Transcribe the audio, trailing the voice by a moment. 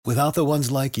Without the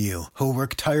ones like you, who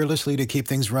work tirelessly to keep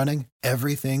things running,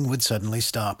 everything would suddenly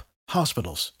stop.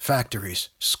 Hospitals, factories,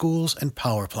 schools, and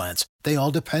power plants, they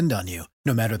all depend on you.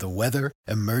 No matter the weather,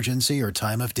 emergency, or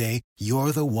time of day,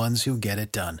 you're the ones who get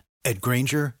it done. At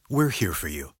Grainger, we're here for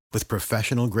you. With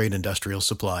professional-grade industrial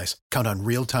supplies, count on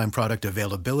real-time product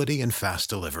availability and fast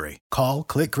delivery. Call,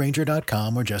 click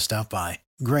Grainger.com, or just stop by.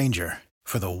 Grainger,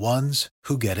 for the ones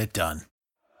who get it done.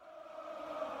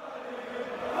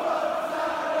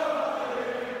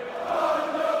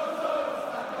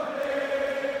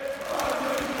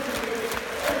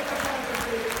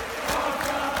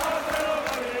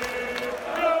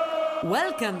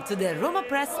 Welcome to the Roma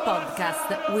Press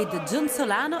Podcast with John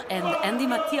Solano and Andy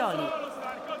Mattioli.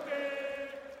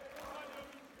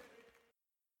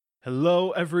 Hello,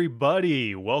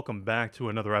 everybody. Welcome back to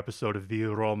another episode of the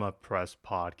Roma Press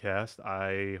Podcast.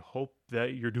 I hope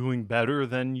that you're doing better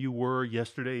than you were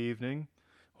yesterday evening.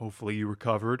 Hopefully you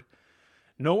recovered.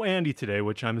 No Andy today,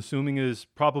 which I'm assuming is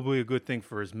probably a good thing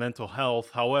for his mental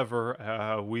health.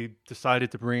 However, we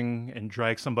decided to bring and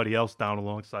drag somebody else down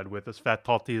alongside with us. Fat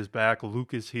Totti is back.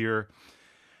 Luke is here.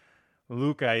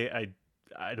 Luke, I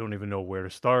don't even know where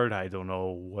to start. I don't know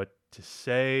what to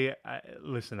say. I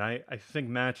think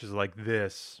matches like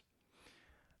this,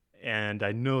 and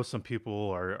I know some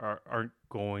people aren't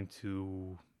going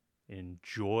to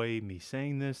enjoy me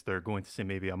saying this. They're going to say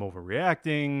maybe I'm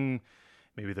overreacting.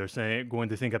 Maybe they're going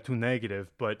to think I'm too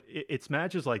negative, but it's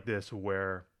matches like this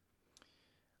where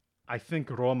I think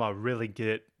Roma really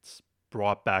gets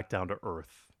brought back down to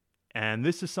earth. And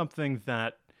this is something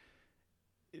that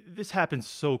this happens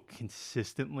so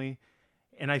consistently.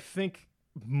 And I think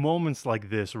moments like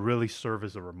this really serve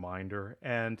as a reminder.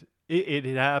 And it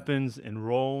happens in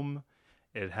Rome.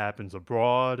 It happens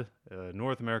abroad,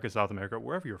 North America, South America,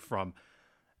 wherever you're from.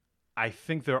 I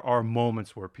think there are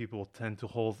moments where people tend to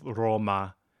hold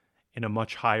Roma in a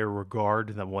much higher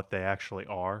regard than what they actually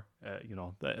are.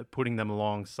 Putting them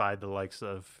alongside the likes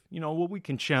of, what we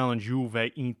can challenge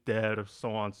Juve, Inter,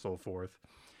 so on and so forth.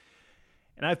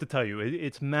 And I have to tell you,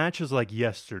 it's matches like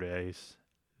yesterday's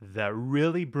that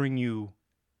really bring you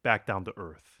back down to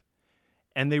earth.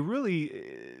 And they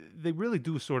really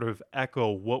do sort of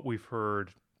echo what we've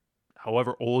heard.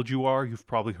 However old you are, you've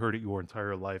probably heard it your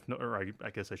entire life. I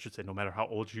guess I should say, no matter how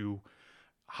old you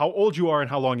are and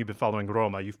how long you've been following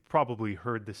Roma, you've probably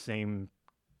heard the same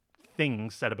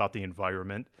things said about the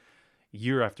environment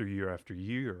year after year after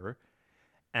year,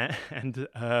 and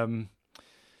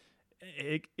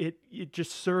it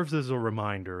just serves as a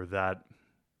reminder that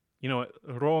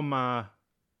Roma,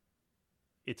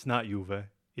 it's not Juve,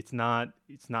 it's not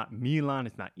Milan,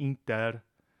 it's not Inter.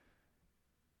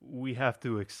 We have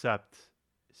to accept,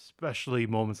 especially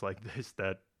moments like this,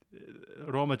 that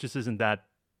Roma just isn't at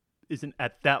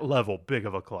that level big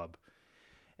of a club.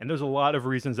 And there's a lot of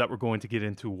reasons that we're going to get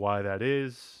into why that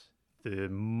is.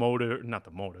 Not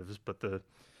the motives, but the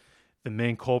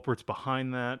main culprits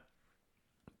behind that.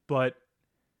 But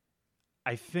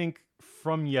I think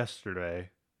from yesterday,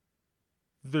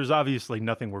 there's obviously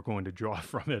nothing we're going to draw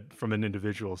from it from an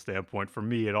individual standpoint. For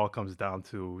me, it all comes down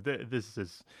to this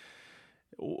is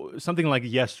something like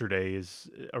yesterday is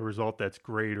a result that's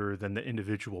greater than the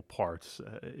individual parts.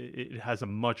 It has there's a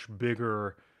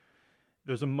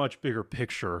much bigger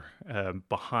picture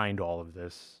behind all of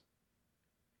this.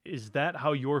 Is that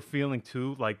how you're feeling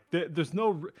too? Like there's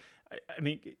no, I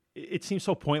mean, it seems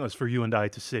so pointless for you and I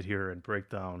to sit here and break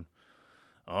down,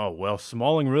 oh, well,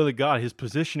 Smalling really got his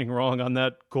positioning wrong on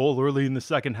that goal early in the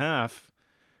second half.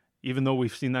 Even though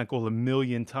we've seen that goal a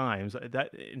million times,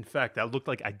 that looked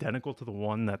like identical to the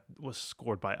one that was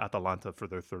scored by Atalanta for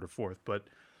their third or fourth. But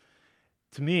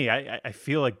to me, I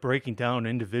feel like breaking down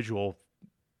individual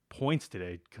points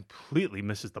today completely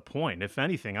misses the point. If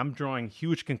anything, I'm drawing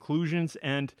huge conclusions,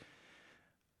 and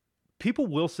people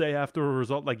will say after a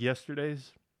result like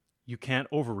yesterday's, you can't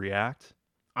overreact.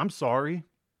 I'm sorry.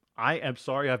 I am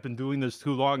sorry. I've been doing this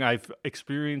too long. I've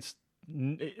experienced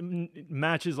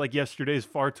matches like yesterday's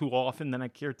far too often than I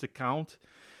care to count.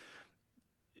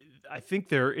 I think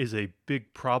there is a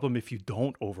big problem if you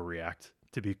don't overreact,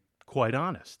 to be quite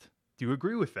honest. Do you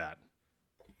agree with that?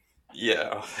 Yeah,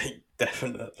 I think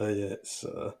definitely it's...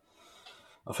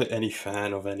 I think any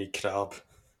fan of any club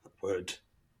would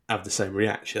have the same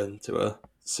reaction to a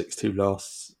 6-2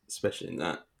 loss, especially in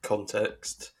that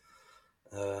context.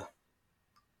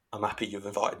 I'm happy you've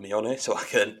invited me on it so I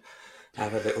can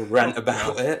have a little rant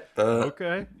about it, but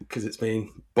okay, because it's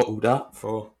been bottled up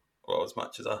for as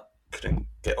much as I couldn't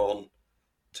get on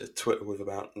to Twitter with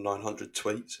about 900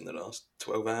 tweets in the last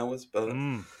 12 hours. But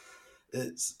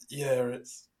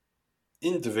it's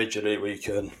individually we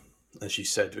can, as you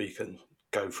said, we can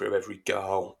go through every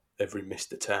goal, every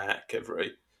missed attack,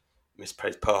 every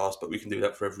misplaced pass, but we can do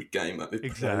that for every game that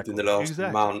we've played in the last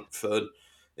month. And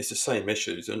it's the same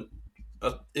issues, and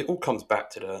it all comes back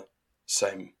to the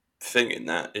same thing in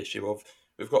that issue of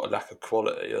we've got a lack of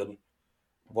quality. And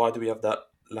why do we have that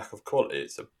lack of quality?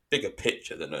 It's a bigger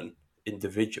picture than an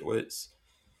individual. It's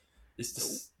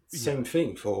the same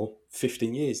thing for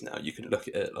 15 years now. You can look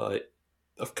at it like,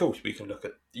 of course, we can look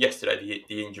at yesterday.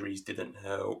 The injuries didn't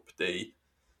help. You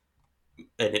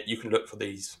can look for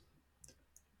these.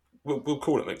 We'll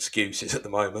call them excuses at the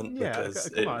moment. Yeah, because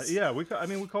come on. Yeah, we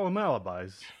call them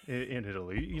alibis in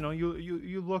Italy. You know,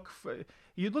 you look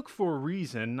for a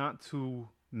reason not to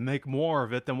make more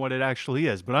of it than what it actually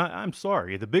is. But I'm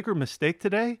sorry, the bigger mistake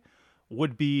today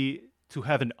would be to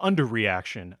have an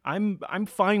underreaction. I'm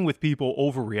fine with people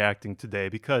overreacting today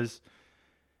because,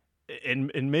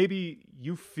 and maybe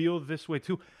you feel this way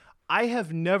too. I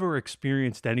have never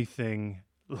experienced anything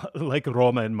like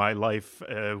Roma in my life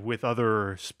with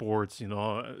other sports, you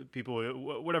know,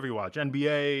 people, whatever you watch,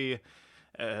 NBA,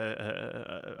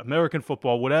 American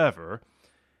football, whatever.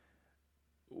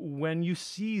 When you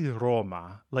see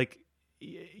Roma, like,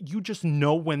 you just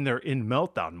know when they're in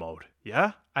meltdown mode.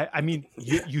 Yeah? I mean,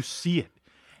 you see it.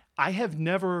 I have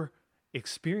never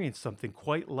experienced something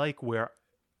quite like where,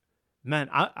 man,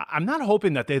 I'm not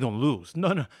hoping that they don't lose.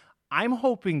 No. I'm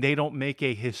hoping they don't make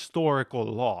a historical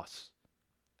loss.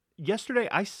 Yesterday,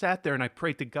 I sat there and I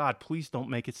prayed to God, please don't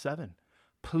make it 7.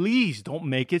 Please don't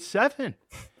make it 7.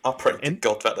 I prayed to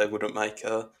God that they wouldn't make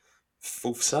a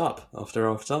full sub after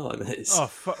half time.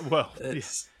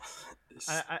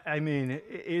 I mean,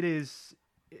 it is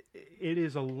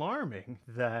alarming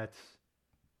that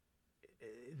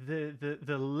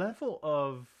the level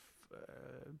of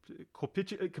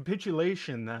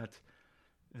capitulation that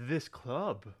this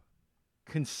club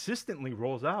consistently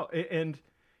rolls out, and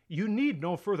you need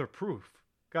no further proof.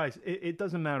 Guys, it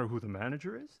doesn't matter who the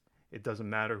manager is. It doesn't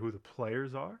matter who the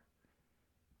players are.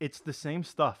 It's the same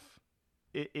stuff.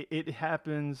 It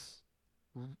happens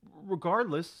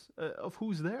regardless of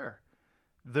who's there.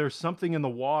 There's something in the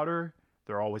water.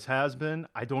 There always has been.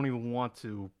 I don't even want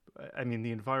to. I mean,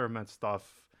 the environment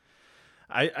stuff.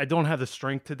 I don't have the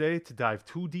strength today to dive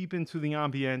too deep into the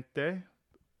ambiente.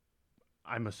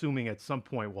 I'm assuming at some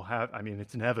point we'll have. I mean,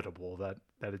 it's inevitable that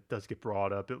it does get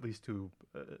brought up, at least to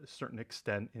a certain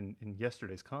extent in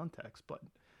yesterday's context. But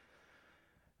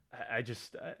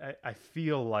I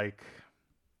feel like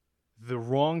the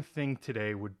wrong thing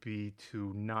today would be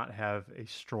to not have a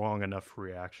strong enough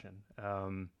reaction.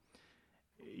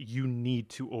 You need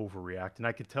to overreact, and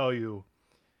I can tell you,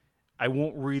 I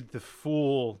won't read the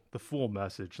full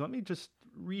message. Let me just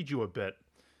read you a bit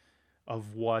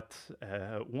of what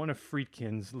one of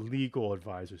Friedkin's legal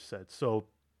advisors said. So,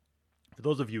 for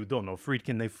those of you who don't know,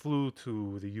 Friedkin, they flew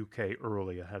to the UK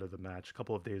early ahead of the match, a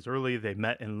couple of days early. They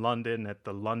met in London at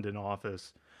the London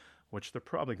office, which they're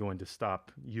probably going to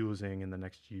stop using in the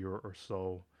next year or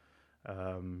so.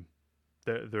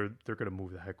 They're going to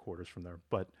move the headquarters from there.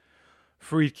 But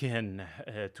Friedkin,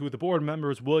 two of the board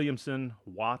members, Williamson,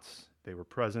 Watts, they were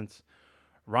present.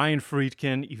 Ryan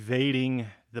Friedkin evading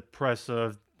the press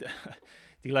of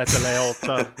Diletta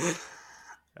Lealta.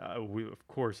 Of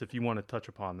course, if you want to touch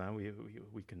upon that,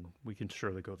 we can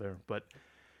surely go there. But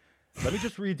let me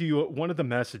just read to you one of the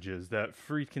messages that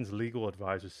Friedkin's legal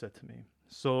advisor said to me.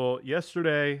 So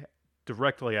yesterday,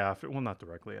 directly after, well, not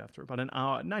directly after, about an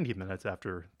hour, 90 minutes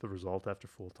after the result, after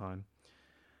full time,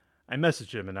 I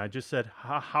messaged him and I just said,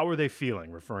 how are they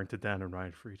feeling? Referring to Dan and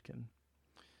Ryan Friedkin.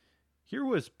 Here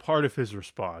was part of his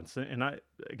response. And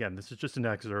again, this is just an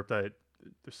excerpt. There's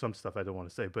some stuff I don't want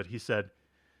to say, but he said,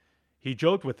 he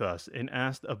joked with us and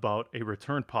asked about a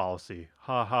return policy.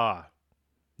 Ha ha.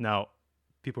 Now,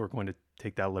 people are going to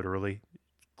take that literally.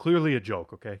 Clearly a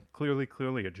joke, okay?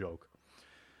 Clearly a joke.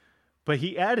 But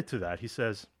he added to that. He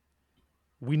says,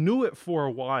 we knew it for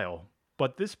a while,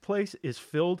 but this place is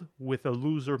filled with a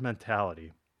loser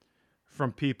mentality.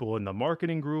 From people in the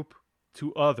marketing group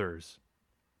to others.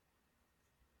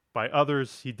 By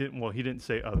others, he didn't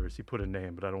say others. He put a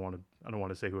name, but I don't want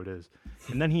to say who it is.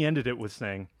 And then he ended it with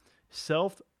saying,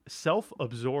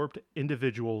 self-absorbed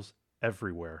individuals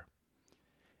everywhere.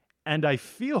 And I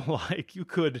feel like you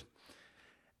could,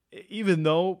 even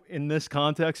though in this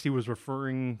context he was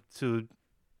referring to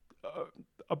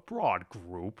a broad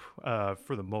group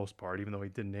for the most part, even though he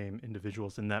didn't name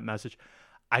individuals in that message,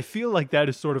 I feel like that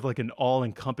is sort of like an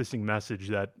all-encompassing message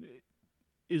that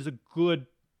is a good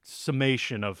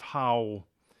summation of how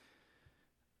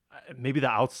maybe the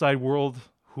outside world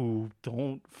who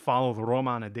don't follow the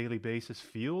Roma on a daily basis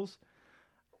feels.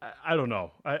 I don't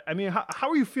know. I mean, how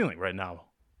are you feeling right now?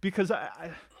 because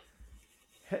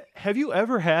have you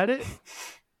ever had it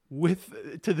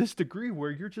to this degree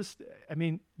where you're just, I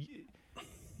mean,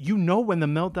 you know when the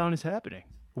meltdown is happening.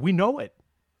 We know it.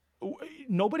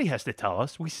 Nobody has to tell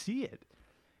us. We see it.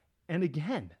 And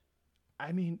again,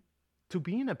 I mean, to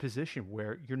be in a position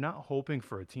where you're not hoping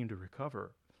for a team to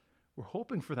recover, we're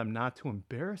hoping for them not to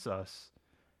embarrass us.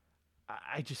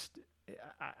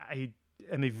 The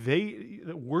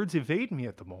words evade me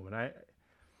at the moment.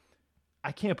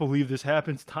 I can't believe this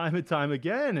happens time and time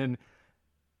again. And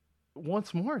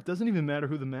once more, it doesn't even matter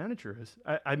who the manager is.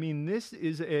 I mean, this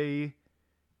is a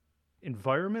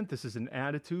environment. This is an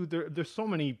attitude. There's so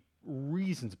many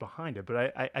reasons behind it,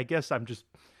 but I guess I'm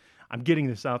getting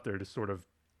this out there to sort of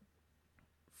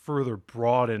further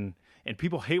broaden. And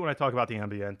people hate when I talk about the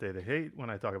ambiente. They hate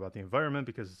when I talk about the environment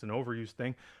because it's an overused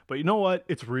thing. But you know what?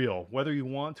 It's real. Whether you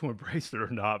want to embrace it or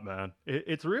not, man,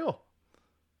 it's real.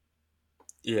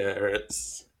 Yeah,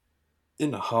 it's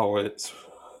in the whole.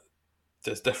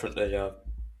 There's definitely a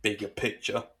bigger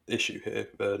picture issue here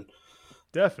than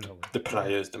definitely the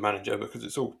players, the manager, because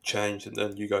it's all changed. And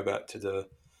then you go back to the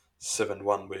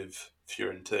 7-1 with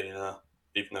Fiorentina,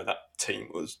 even though that team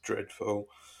was dreadful.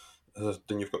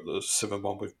 Then you've got the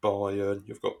 7-1 with Bayern.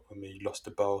 You've got when we lost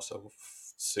to Barca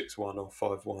 6-1 or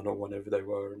 5-1 or whatever they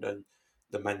were, and then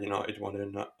the Man United one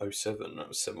in 07. That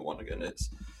was 7-1 again. It's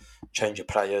change of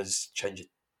players, change of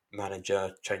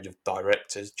manager, change of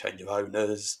directors, change of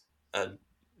owners, and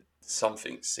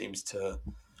something seems to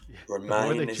remain.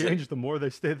 The more they change, the more they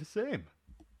stay the same.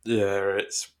 Yeah,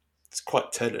 it's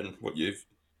quite telling what you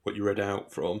read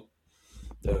out from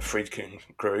the Friedkin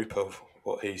group of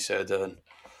what he said. And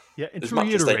yeah, and to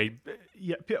reiterate,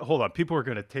 hold on. People are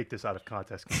going to take this out of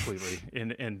context completely,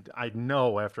 and I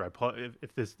know after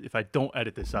if I don't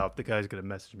edit this out, the guy's going to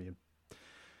message me.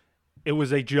 It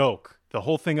was a joke. The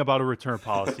whole thing about a return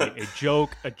policy, a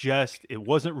joke, a jest. It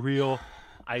wasn't real.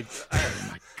 Oh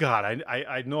my God,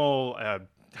 I know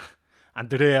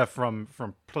Andrea from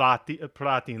Prati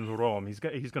in Rome. He's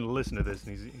going to listen to this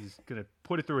and he's going to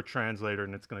put it through a translator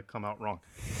and it's going to come out wrong.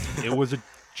 It was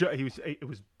it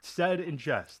was said in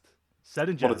jest. Said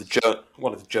in jest.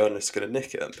 One of the journalists going to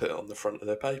nick it and put it on the front of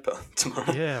their paper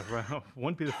tomorrow. Yeah, right.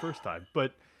 Wouldn't be the first time,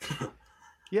 but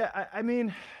yeah, I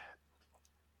mean.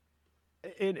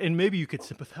 And maybe you could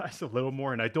sympathize a little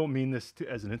more, and I don't mean this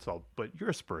as an insult, but you're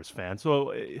a Spurs fan,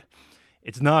 so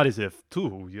it's not as if,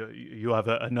 too, you have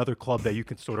another club that you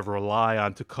can sort of rely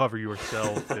on to cover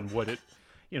yourself and what it,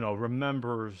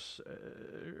 remembers,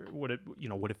 what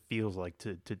it feels like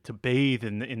to bathe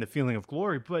in the feeling of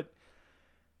glory. But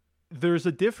there's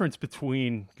a difference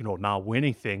between, not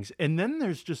winning things, and then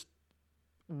there's just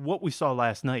what we saw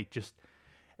last night, just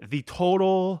the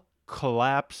total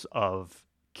collapse of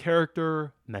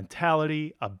character,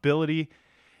 mentality, ability.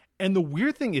 And the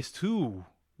weird thing is too,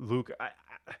 Luke,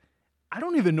 I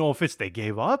don't even know if it's they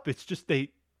gave up. It's just they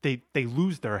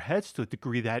lose their heads to a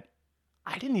degree that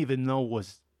I didn't even know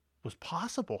was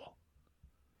possible.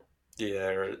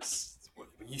 Yeah,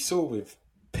 you saw with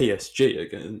PSG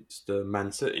against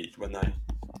Man City when they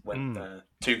went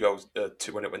 2 goals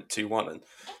when it went 2-1, and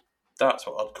that's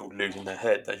what I'd call losing their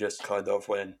head. They just kind of,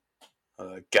 when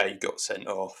Gay got sent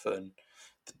off, and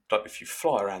like if you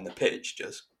fly around the pitch,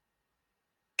 just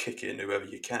kick in whoever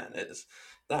you can.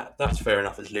 That's fair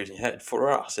enough as losing your head. For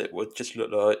us, it would just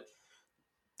look like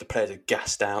the players are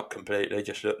gassed out completely.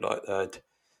 Just looked like they'd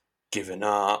given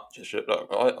up. Just looked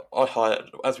like I highlighted,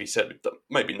 as we said,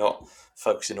 maybe not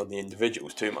focusing on the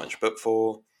individuals too much, but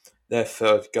for their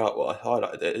third goal, I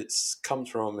highlighted it. It comes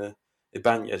from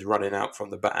Ibanez running out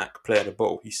from the back, playing a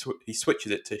ball. He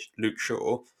switches it to Luke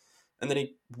Shaw. And then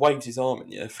he waves his arm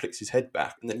in you, flicks his head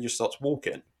back, and then he just starts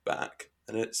walking back.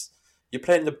 And you're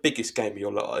playing the biggest game of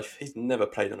your life. He's never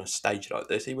played on a stage like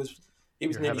this. He was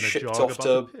nearly shipped off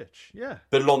to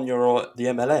Bologna or the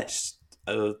MLS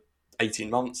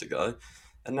 18 months ago,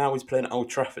 and now he's playing at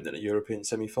Old Trafford in a European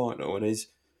semi-final, and he's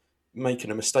making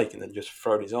a mistake and then just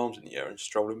throwing his arms in the air and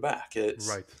strolling back.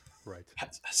 Right.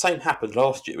 Same happened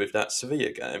last year with that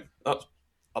Sevilla game.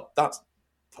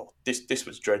 This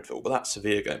was dreadful, but that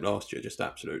Sevilla game last year just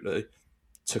absolutely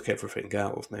took everything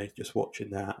out of me, just watching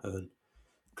that. And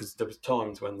because there was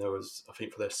times when there was, I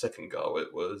think for their second goal,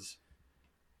 it was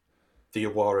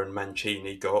Diawara and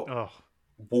Mancini got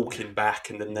walking back,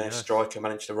 and then their striker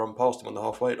managed to run past them on the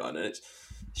halfway line. And it's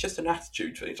just an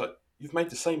attitude thing. It's like, you've made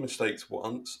the same mistakes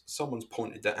once, someone's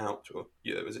pointed that out to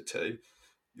you as a team.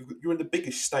 You're in the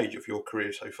biggest stage of your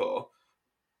career so far.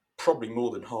 Probably more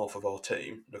than half of our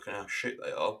team, looking at how shit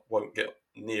they are, won't get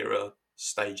near a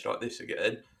stage like this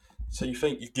again. So you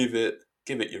think you give it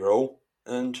your all,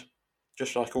 and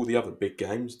just like all the other big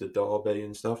games, the derby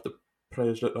and stuff, the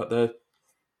players look like they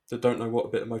don't know what a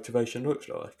bit of motivation looks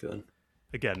like. And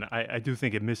Again, I do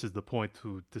think it misses the point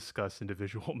to discuss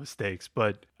individual mistakes,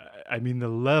 but I mean, the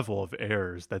level of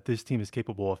errors that this team is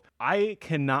capable of. I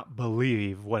cannot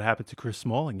believe what happened to Chris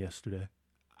Smalling yesterday.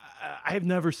 I've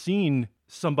never seen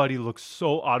somebody look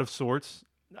so out of sorts.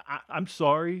 I'm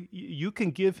sorry. You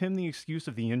can give him the excuse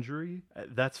of the injury.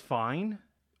 That's fine.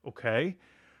 Okay.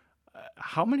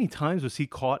 How many times was he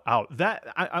caught out?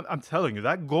 I'm telling you,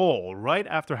 that goal right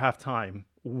after halftime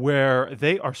where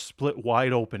they are split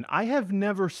wide open. I have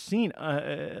never seen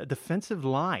a defensive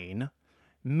line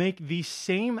make the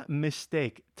same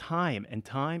mistake time and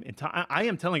time and time. I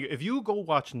am telling you, if you go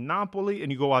watch Napoli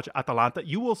and you go watch Atalanta,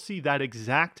 you will see that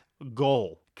exact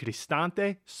goal.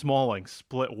 Cristante, Smalling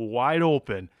split wide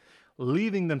open,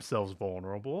 leaving themselves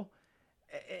vulnerable.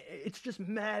 It's just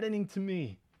maddening to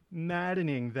me.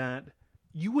 Maddening that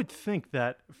you would think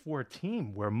that for a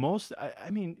team where I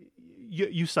mean,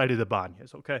 you cited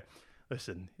Ibanez, okay?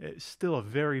 Listen, still a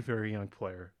very, very young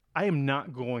player. I am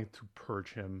not going to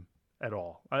purge him at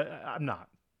all. I'm not.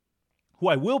 Who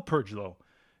I will purge, though,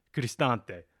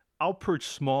 Cristante. I'll purge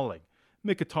Smalling,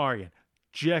 Mkhitaryan,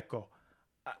 Dzeko.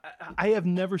 I have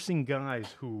never seen guys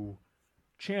who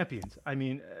champions. I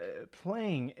mean,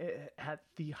 playing at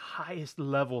the highest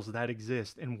levels that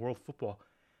exist in world football.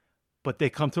 But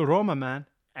they come to Roma, man,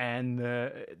 and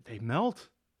they melt.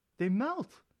 They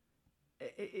melt.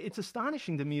 It's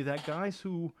astonishing to me that guys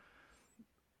who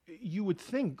you would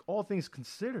think, all things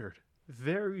considered,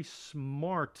 very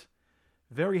smart,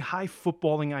 very high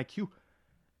footballing IQ.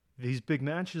 These big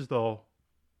matches, though,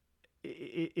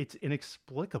 it's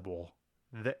inexplicable,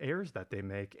 the errors that they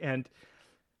make. And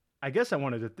I guess I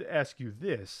wanted to ask you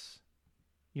this.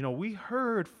 You know, we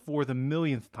heard for the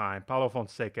millionth time Paulo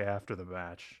Fonseca after the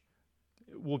match.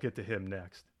 We'll get to him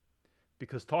next.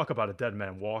 Because talk about a dead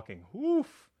man walking.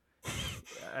 Oof.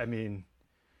 I mean,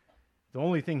 the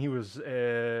only thing he was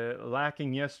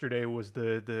lacking yesterday was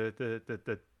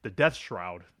the death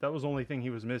shroud. That was the only thing he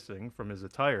was missing from his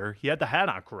attire. He had the hat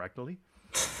on correctly.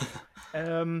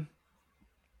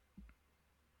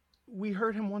 We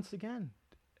heard him once again.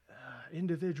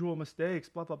 Individual mistakes,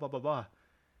 blah, blah, blah, blah, blah.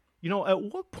 You know, at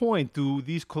what point do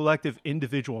these collective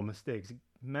individual mistakes,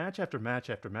 match after match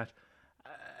after match,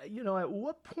 you know, at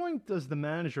what point does the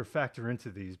manager factor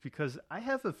into these? Because I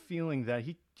have a feeling that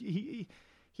he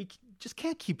just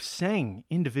can't keep saying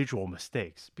individual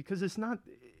mistakes because it's not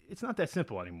that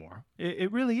simple anymore.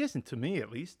 It really isn't, to me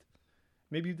at least.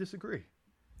 Maybe you disagree.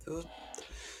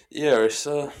 Yeah, it's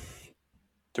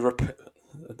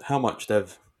how much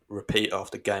they've repeat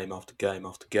after game after game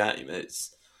after game. It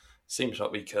seems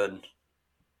like we can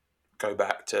go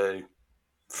back to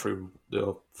through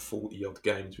the 40-odd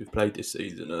games we've played this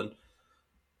season and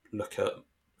look at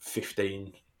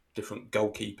 15 different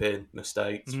goalkeeping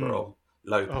mistakes from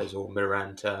Lopez or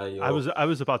Mirante. Or... I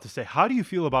was about to say, how do you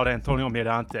feel about Antonio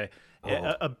Mirante?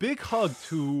 A big hug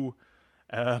to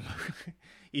Ivan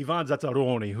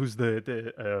Zazzaroni, who's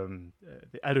the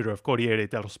editor of Corriere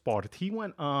dello Sport. He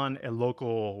went on a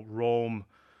local Rome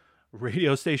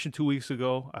radio station 2 weeks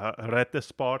ago, Rete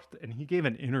Sport, and he gave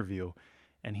an interview.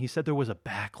 And he said there was a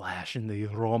backlash in the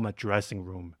Roma dressing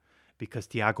room because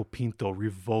Tiago Pinto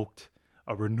revoked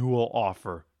a renewal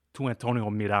offer to Antonio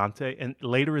Mirante. And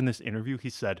later in this interview,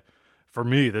 he said, "For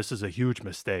me, this is a huge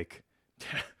mistake."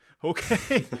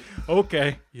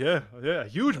 Okay, yeah,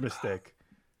 huge mistake.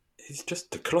 He's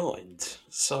just declined.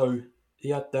 So he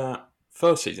had that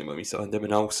first season when we signed him,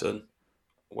 and Olsen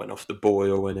went off the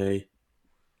boil when I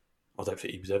don't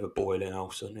think he was ever boiling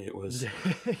Olsen. It was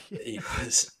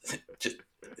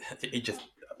he just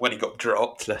when he got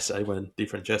dropped, let's say when Di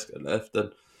Francesco left,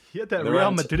 and he had that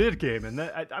Real Madrid game, and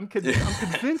I'm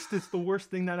convinced it's the worst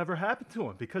thing that ever happened to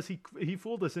him because he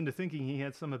fooled us into thinking he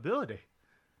had some ability.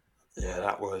 Yeah,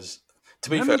 that was. To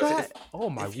be fair, that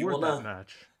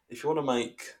match. If you want to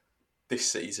make this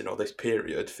season or this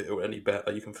period feel any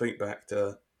better, you can think back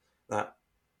to that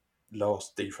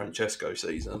last Di Francesco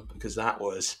season because that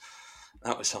was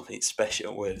something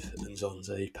special with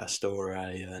Nzonzi, Pastore,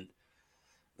 and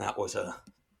that was a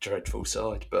dreadful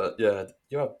side. But yeah,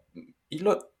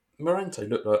 Mirante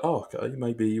looked like, okay,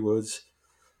 maybe he was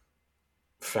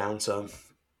found some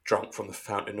drunk from the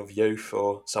fountain of youth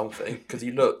or something because he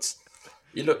looked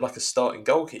like a starting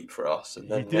goalkeeper for us.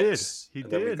 And then he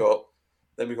did.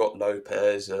 Then we got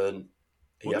Lopez and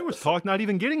there was talk not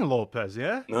even getting Lopez,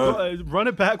 yeah? No. Run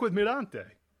it back with Mirante.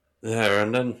 Yeah,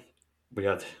 and then we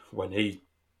had when he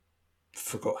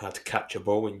forgot how to catch a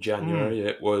ball in January,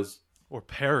 it was... Or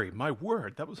Perry, my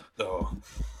word, that was... Oh.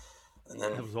 And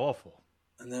then that was awful.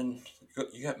 and then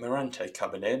you get Morante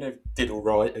coming in, who did all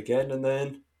right again, and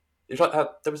then it's like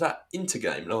there was that Inter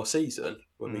game last season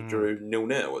when we drew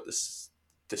 0-0 at the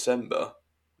December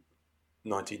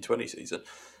 1920 season,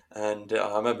 and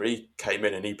I remember he came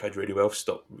in and he played really well,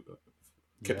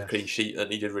 kept a clean sheet,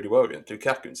 and he did really well against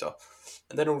Lukaku and stuff.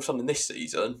 And then all of a sudden this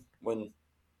season, when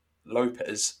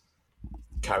Lopez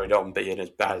carried on being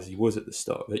as bad as he was at the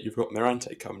start of it, you've got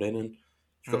Morante coming in, and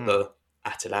you've got the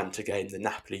Atalanta game, the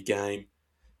Napoli game,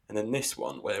 and then this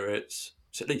one where it's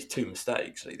at least 2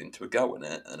 mistakes leading to a goal in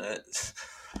it, and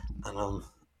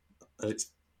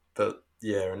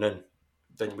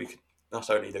then we could. That's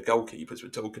only the goalkeepers we're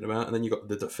talking about, and then you got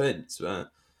the defence where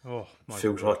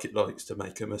feels like it likes to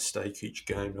make a mistake each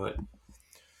game. Like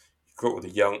you've got all the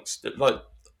youngsters. Like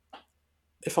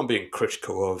if I'm being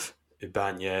critical of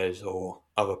Ibanez or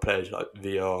other players like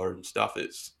VR and stuff,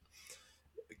 it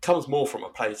comes more from a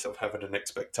place of having an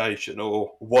expectation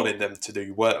or wanting them to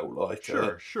do well. Like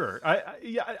sure.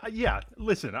 Yeah.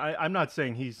 Listen, I'm not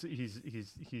saying he's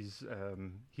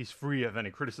free of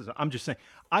any criticism. I'm just saying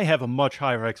I have a much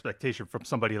higher expectation from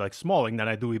somebody like Smalling than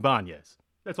I do Ibanez.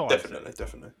 That's all. Definitely.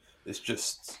 It's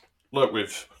just like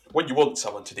when you want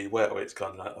someone to do well, it's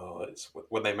kind of like it's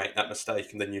when they make that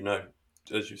mistake, and then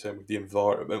as you say, with the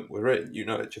environment we're in,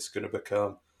 it's just going to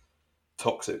become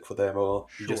toxic for them, or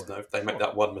you just know if they make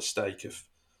that one mistake.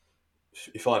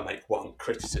 If I make one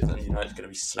criticism, it's going to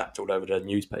be slapped all over the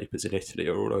newspapers in Italy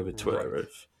or all over Twitter.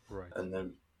 Right.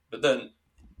 But then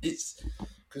it's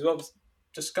because I was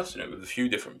discussing it with a few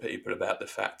different people about the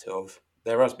fact of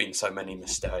there has been so many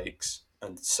mistakes,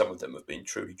 and some of them have been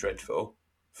truly dreadful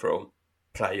from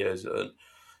players. And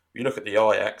you look at the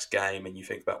Ajax game, and you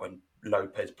think about when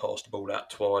Lopez passed the ball out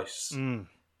twice.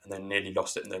 And then nearly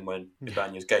lost it, and then when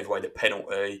Ibanez gave away the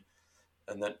penalty,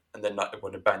 and then like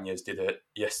when Ibanez did it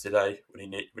yesterday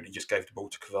when he just gave the ball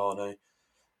to Cavani,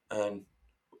 and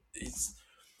is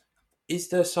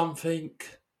there something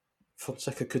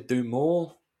Fonseca could do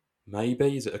more?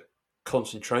 Maybe is it a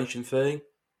concentration thing?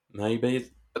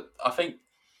 Maybe, but I think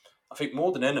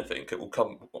more than anything, it will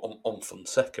come on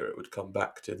Fonseca. It would come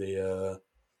back to the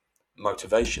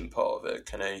motivation part of it.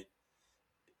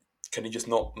 Can he just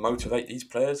not motivate these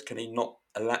players? Can he not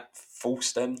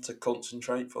force them to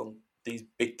concentrate on these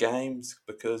big games?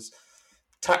 Because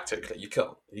tactically, you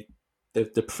can't. They're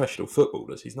professional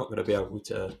footballers. He's not going to be able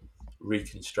to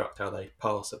reconstruct how they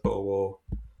pass the ball or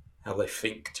how they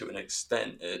think to an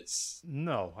extent.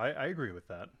 No, I agree with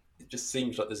that. It just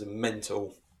seems like there's a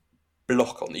mental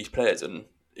block on these players, and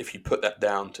if you put that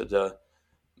down to the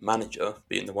manager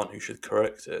being the one who should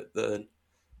correct it, then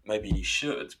maybe he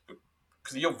should.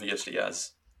 Because he obviously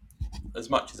has, as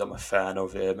much as I'm a fan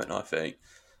of him, and I think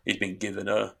he's been put in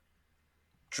a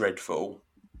dreadful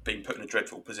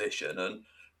position, and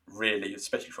really,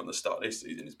 especially from the start of this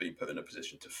season, he's been put in a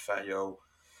position to fail.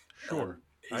 Sure,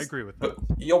 I agree with that. But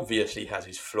he obviously has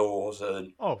his flaws,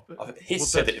 and he's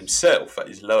said it himself that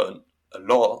he's learned a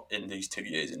lot in these 2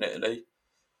 years in Italy.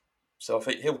 So I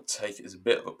think he'll take it as a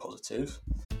bit of a positive.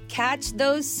 Catch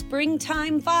those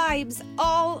springtime vibes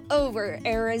all over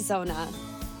Arizona.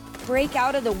 Break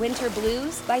out of the winter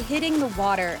blues by hitting the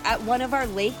water at one of our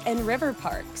lake and river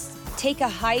parks. Take a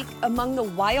hike among the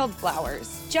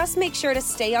wildflowers. Just make sure to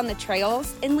stay on the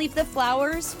trails and leave the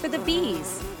flowers for the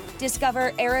bees.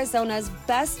 Discover Arizona's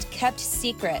best kept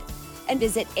secret and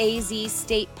visit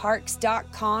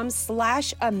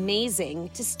azstateparks.com/amazing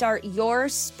to start your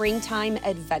springtime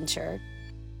adventure.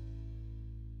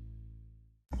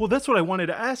 Well, that's what I wanted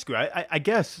to ask you. I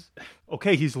guess,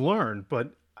 okay, he's learned,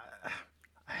 but I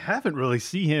haven't really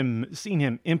seen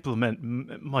him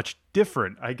implement much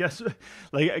different. I guess,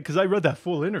 like, because I read that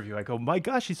full interview, I go, my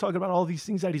gosh, he's talking about all these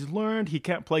things that he's learned. He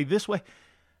can't play this way.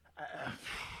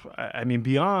 I mean,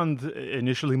 beyond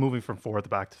initially moving from 4 at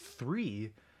the back to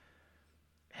 3,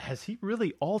 has he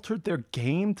really altered their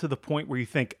game to the point where you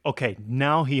think, okay,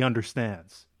 now he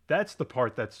understands? That's the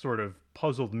part that sort of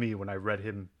puzzled me when I read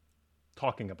him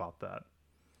talking about that.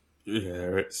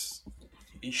 Yeah,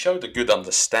 he showed a good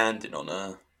understanding on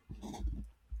a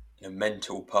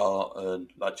mental part and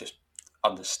like just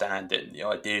understanding the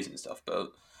ideas and stuff.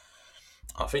 But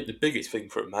I think the biggest thing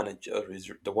for a manager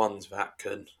is the ones that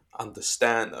can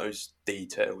understand those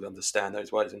details, understand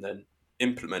those ways, and then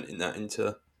implementing that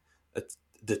into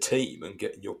the team and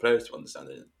getting your players to understand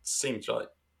it. It seems like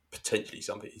potentially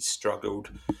something he's struggled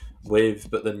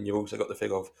with, but then you've also got the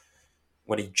thing of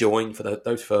when he joined for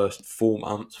those first 5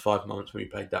 months when we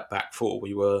played that back 4,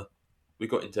 we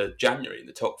got into January in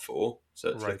the top 4, so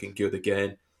it's looking good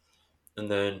again. And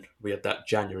then we had that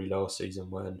January last season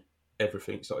when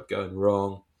everything started going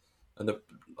wrong. And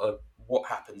what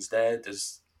happens there?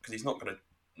 Because he's not going to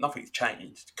nothing's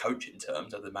changed coaching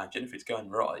terms, I'd imagine. If it's going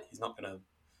right, he's not going to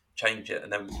change it.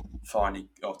 And then finally,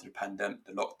 after the pandemic,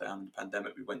 the lockdown, the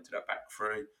pandemic, we went to that back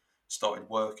three, started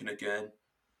working again.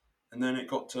 And then it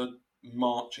got to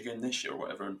March again this year or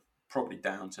whatever, and probably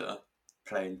down to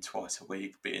playing twice a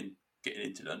week, getting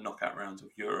into the knockout rounds of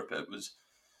Europe. It was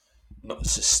not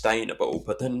sustainable,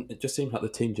 but then it just seemed like the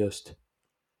team just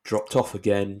dropped off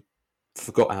again,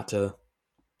 forgot how to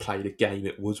play the game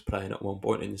it was playing at one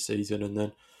point in the season, and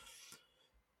then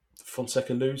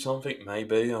Fonseca lose something,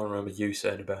 maybe. I remember you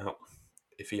saying about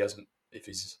if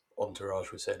his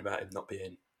entourage was saying about him not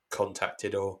being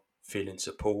contacted or feeling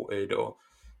supported, or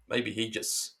maybe he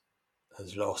just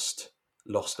has lost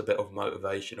a bit of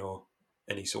motivation or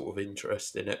any sort of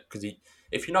interest in it. Because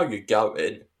if you know you're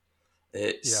going,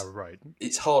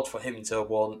 it's hard for him to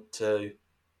want to.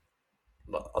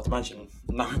 I'd imagine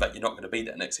knowing that you're not going to be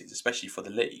there next season, especially for the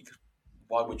league.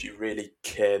 Why would you really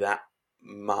care that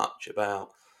much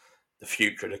about the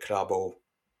future of the club or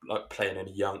like playing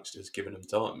any youngsters, giving them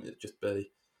time? It'd just be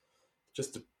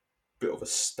a bit of a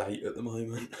state at the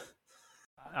moment.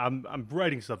 I'm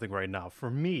writing something right now. For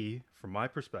me, from my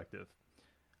perspective,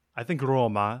 I think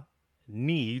Roma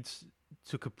needs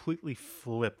to completely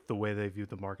flip the way they viewed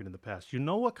the market in the past. You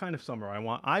know what kind of summer I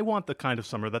want? I want the kind of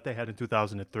summer that they had in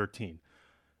 2013.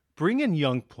 Bring in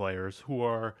young players who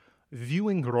are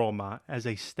viewing Roma as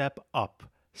a step up.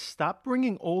 Stop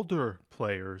bringing older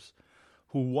players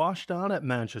who washed on at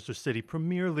Manchester City,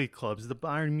 Premier League clubs, the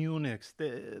Bayern Munichs,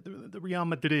 the Real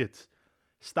Madrid.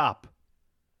 Stop.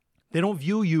 They don't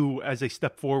view you as a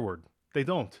step forward. They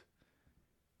don't.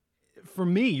 For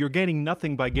me, you're gaining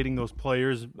nothing by getting those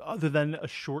players other than a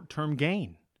short-term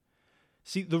gain.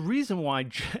 See, the reason why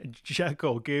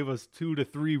Dzeko gave us 2 to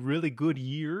 3 really good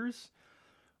years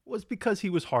was because he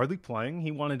was hardly playing.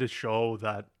 He wanted to show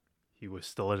that he was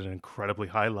still at an incredibly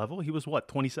high level. He was,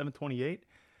 27, 28?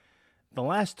 The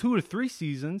last 2 to 3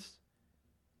 seasons,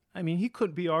 I mean, he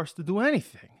couldn't be arsed to do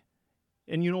anything.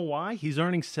 And you know why? He's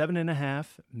earning 7.5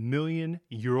 million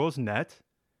euros net.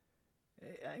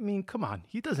 I mean, come on.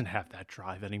 He doesn't have that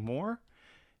drive anymore.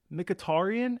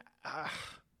 Mkhitaryan,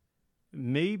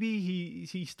 maybe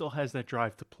he still has that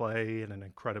drive to play at an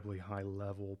incredibly high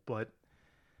level. But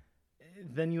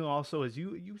then you also, as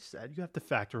you said, you have to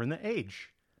factor in the age.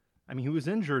 I mean, he was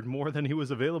injured more than he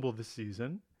was available this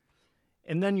season.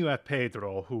 And then you have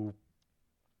Pedro, who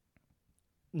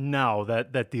now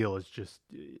that deal is just,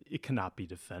 it cannot be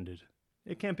defended.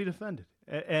 It can't be defended.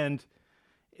 And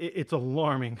it's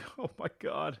alarming. Oh, my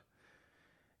God.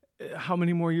 How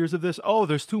many more years of this? Oh,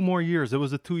 there's 2 more years. It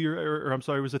was a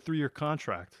 3-year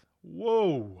contract.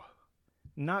 Whoa.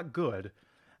 Not good.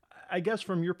 I guess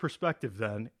from your perspective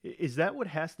then, is that what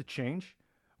has to change?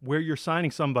 Where you're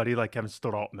signing somebody like Kevin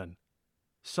Strootman,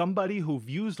 somebody who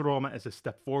views Roma as a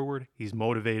step forward. He's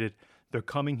motivated. They're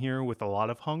coming here with a lot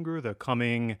of hunger. They're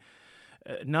coming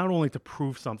not only to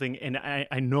prove something, and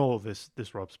I know this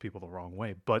rubs people the wrong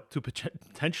way, but to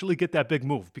potentially get that big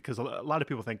move, because a lot of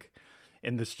people think,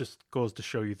 and this just goes to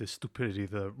show you the stupidity of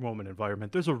the Roman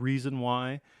environment. There's a reason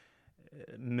why,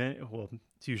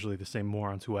 it's usually the same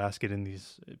morons who ask it in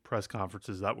these press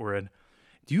conferences that we're in.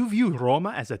 Do you view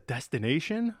Roma as a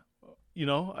destination,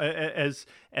 as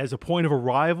a point of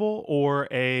arrival or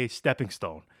a stepping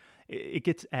stone? It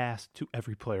gets asked to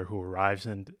every player who arrives,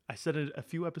 and I said it a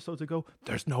few episodes ago,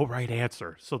 there's no right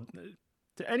answer. So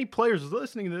to any players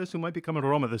listening to this who might be coming to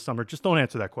Roma this summer, just don't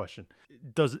answer that question.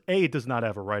 It does not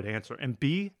have a right answer. And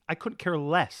B, I couldn't care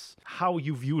less how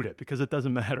you viewed it, because it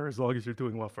doesn't matter as long as you're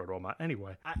doing well for Roma.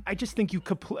 Anyway, I just think you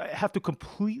have to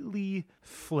completely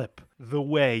flip the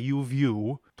way you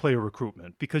view player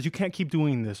recruitment, because you can't keep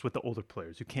doing this with the older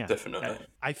players. You can't. Definitely.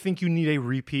 I think you need a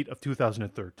repeat of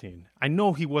 2013. I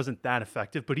know he wasn't that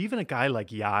effective, but even a guy like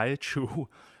Yajic, who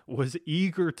was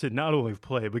eager to not only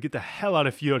play, but get the hell out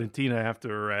of Fiorentina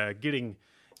after getting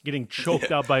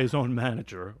choked out by his own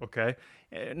manager, okay?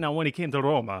 Now, when he came to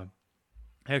Roma,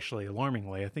 actually,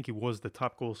 alarmingly, I think he was the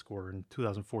top goal scorer in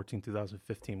 2014,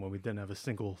 2015, when we didn't have a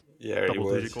single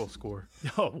double-digit goal score.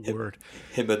 Oh, word.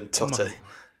 Him and Totti.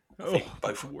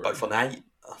 Both on 8,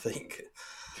 I think.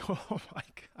 Oh, my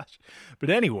gosh. But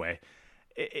anyway,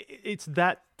 it's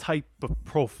that type of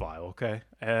profile, okay?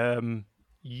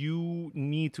 You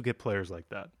need to get players like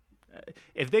that.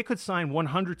 If they could sign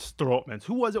 100 Strootmans,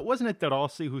 who was it? Wasn't it De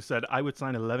Rossi who said, I would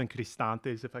sign 11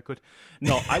 Cristantes if I could?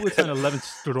 No, I would sign 11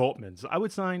 Strootmans. I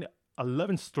would sign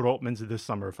 11 Strootmans this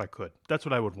summer if I could. That's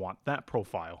what I would want, that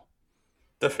profile.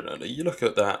 Definitely. You look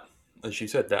at that, as you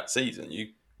said, that season, you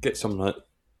get someone like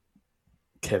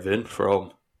Kevin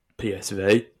from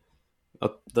PSV.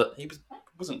 That he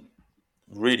wasn't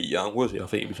really young, was he? I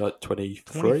think he was like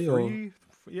 23 or... 23,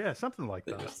 yeah, something like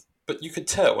that. But you could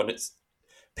tell, and it's...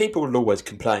 People will always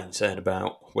complain, saying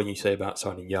about, when you say about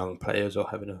signing young players or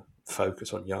having a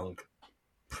focus on young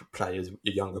players,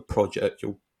 a younger project,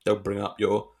 they'll bring up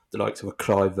the likes of a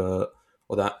Kluivert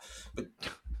or that. But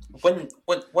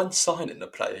when signing a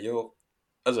player, you're,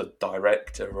 as a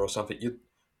director or something,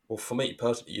 well, for me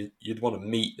personally, you'd want to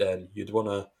meet them, you'd want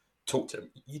to talk to them.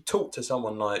 You talk to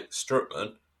someone like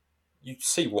Strootman, you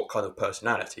see what kind of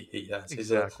personality he has.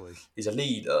 Exactly. He's a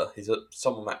leader. He's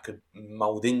someone that could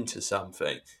mould into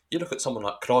something. You look at someone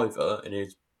like Kluivert and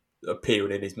he's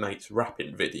appearing in his mate's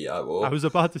rapping video, or I was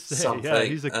about to say, something. yeah,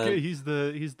 he's the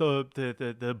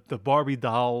Barbie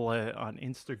doll on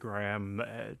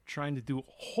Instagram, trying to do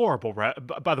horrible rap.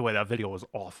 By the way, that video was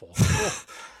awful.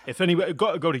 If anybody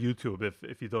go to YouTube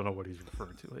if you don't know what he's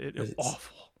referring to, it's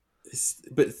awful.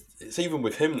 But it's even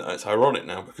with him though. It's ironic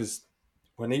now because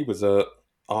when he was at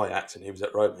Ajax and he was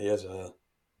at Rome, he has a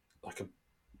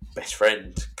best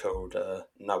friend called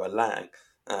Noah Lang,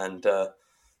 and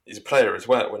he's a player as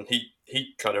well. When he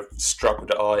kind of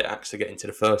struggled at Ajax to get into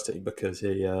the first team because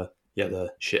he had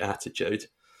a shit attitude,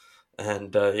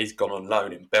 and he's gone on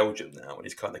loan in Belgium now, and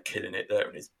he's kind of killing it there,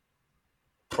 and he's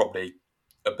probably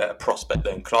a better prospect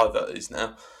than Kluivert is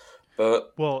now.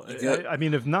 But I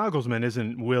mean, if Nagelsmann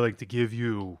isn't willing to give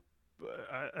you,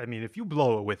 I mean, if you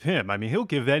blow it with him, I mean, he'll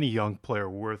give any young player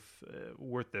worth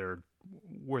their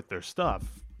stuff.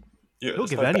 Yeah, he'll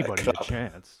give anybody a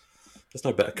chance. There's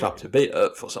no better club to beat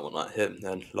at for someone like him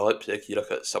than Leipzig. You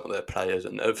look at some of their players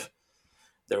and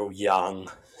they're all young.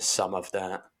 Some of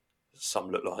that, some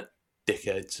look like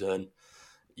dickheads, and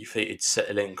you think he'd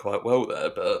settle in quite well there,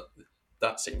 but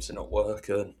that seems to not work,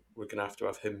 and we're going to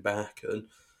have him back and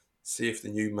see if the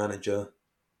new manager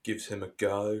gives him a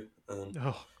go. And,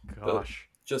 oh gosh!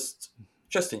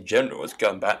 Just in general, it's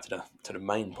going back to the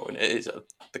main point. It is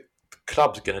the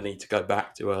club's going to need to go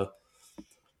back to a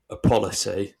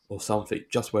policy or something,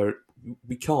 just where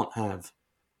we can't have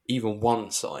even one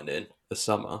sign-in a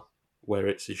summer where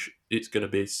it's going to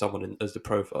be someone as the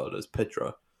profile as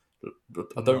Pedro.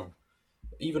 I don't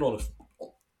even on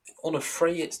a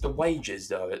free. It's the wages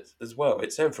though as well.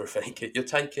 It's everything. You're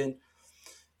taking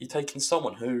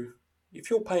someone who, if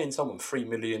you're paying someone $3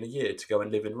 million a year to go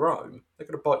and live in Rome, they're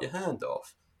going to bite your hand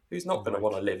off. Who's not going to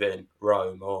want to live in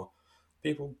Rome? Or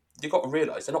people, you've got to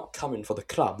realise they're not coming for the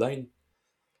club.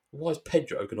 Why is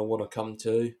Pedro going to want to come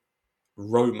to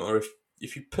Roma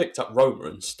if you picked up Roma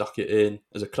and stuck it in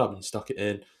as a club and stuck it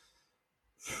in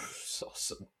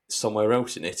somewhere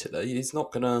else in Italy? He's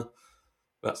not going to.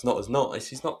 That's not as nice.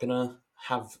 He's not going to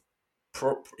have.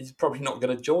 He's probably not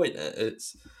going to join it.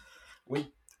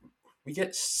 We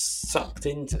get sucked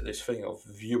into this thing of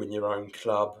viewing your own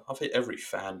club. I think every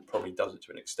fan probably does it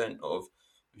to an extent of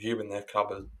viewing their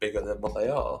club as bigger than what they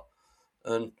are,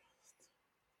 and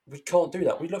we can't do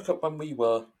that. We look at when we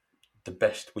were the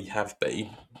best we have been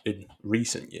in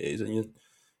recent years, and you're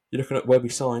looking at where we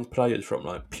signed players from,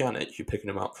 like Pjanic. You're picking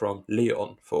him up from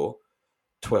Lyon for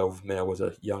 12 mil as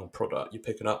a young product. You're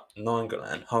picking up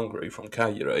Nainggolan, Hungary, from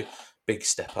Cagliari. Big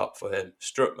step up for him.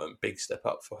 Strootman, big step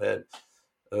up for him.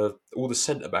 All the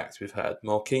centre-backs we've had.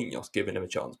 Marquinhos giving him a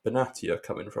chance. Benatia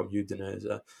coming from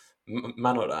Udinese.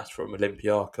 Manolas from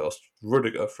Olympiacos.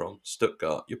 Rudiger from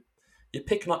Stuttgart. You're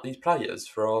picking up these players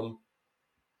from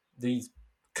these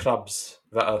clubs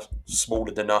that are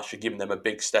smaller than us. You're giving them a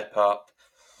big step up.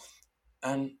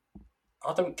 And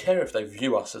I don't care if they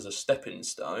view us as a stepping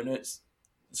stone. It's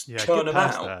churn them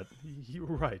out. That. You're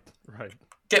right.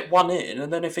 Get one in,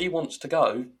 and then if he wants to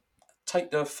go,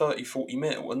 take the 30, 40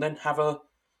 mil, and then have.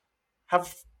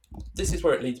 This is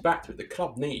where it leads back to it. The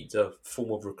club needs a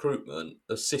form of recruitment,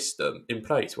 a system in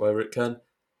place where it can.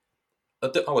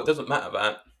 It doesn't matter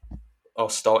that our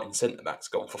starting centre back's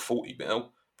gone for 40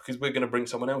 mil because we're going to bring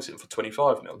someone else in for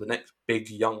 25 mil. The next big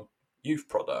young youth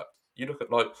product. You look at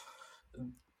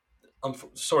I'm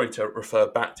sorry to refer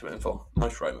back to him for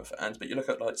most Roma fans, but you look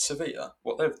at Sevilla,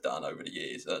 what they've done over the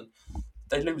years, and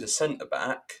they lose a centre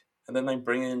back, and then they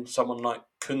bring in someone like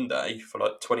Koundé for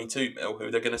 22 mil, who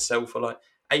they're going to sell for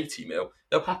 80 mil.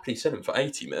 They'll happily sell him for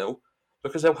 80 mil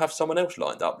because they'll have someone else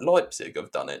lined up. Leipzig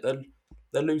have done it.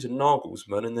 They're losing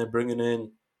Nagelsmann and they're bringing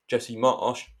in Jesse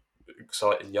Marsch,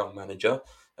 exciting young manager,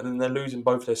 and then they're losing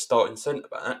both their starting centre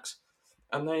backs.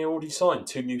 And they already signed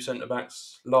 2 new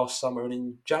centre-backs last summer and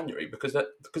in January because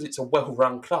it's a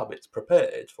well-run club. It's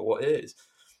prepared for what it is.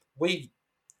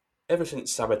 Ever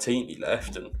since Sabatini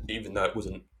left, and even though it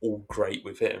wasn't all great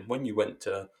with him, when you went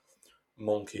to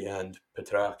Monchi and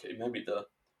Petrarchi, maybe the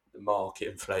market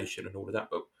inflation and all of that,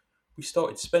 but we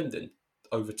started spending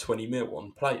over 20 mil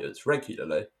on players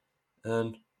regularly.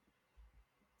 And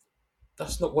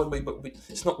that's not what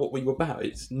it's not what we were about.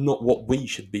 It's not what we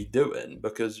should be doing,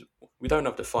 because we don't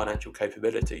have the financial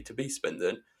capability to be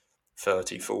spending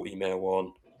 30, 40 mil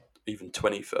on, even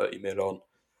 20, 30 mil on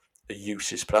a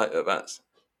useless player that's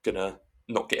going to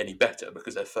not get any better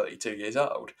because they're 32 years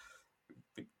old.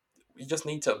 We just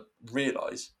need to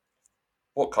realise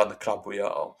what kind of club we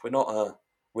are.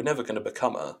 We're never going to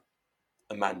become a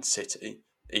Man City,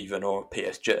 even, or a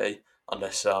PSG,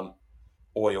 unless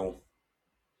oil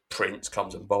prince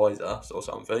comes and buys us or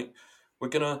something.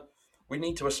 We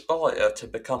need to aspire to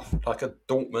become like a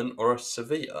Dortmund or a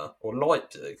Sevilla or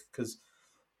Leipzig, because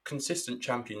consistent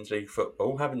Champions League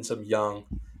football, having some young,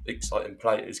 exciting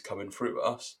players coming through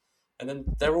us, and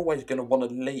then they're always going to want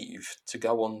to leave to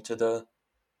go on to the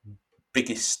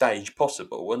biggest stage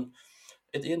possible. And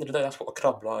at the end of the day, that's what a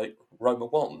club like Roma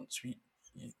wants.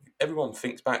 Everyone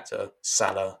thinks back to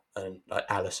Salah and like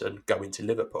Alisson going to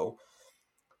Liverpool.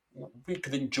 We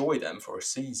could enjoy them for a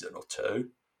season or two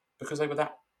because they were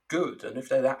that good. And if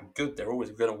they're that good, they're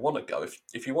always going to want to go.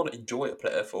 If you want to enjoy a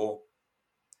player for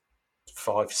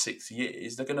 5-6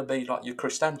 years, they're going to be like your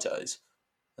Cristantes,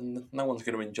 and no one's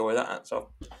going to enjoy that. So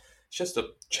it's just a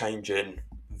change in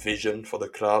vision for the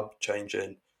club, change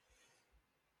in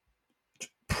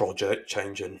project,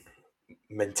 change in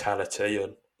mentality,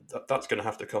 and that's going to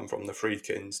have to come from the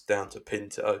Friedkins down to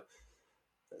Pinto.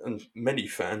 And many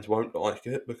fans won't like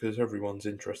it because everyone's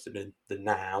interested in the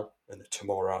now and the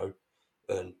tomorrow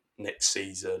and next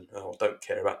season. I don't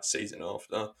care about the season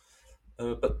after.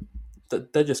 But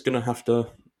they're just going to have to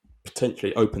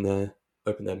potentially open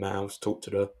their mouths, talk to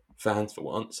the fans for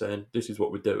once, saying this is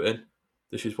what we're doing,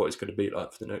 this is what it's going to be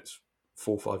like for the next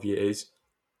 4 or 5 years.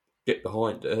 Get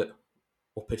behind it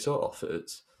or piss off.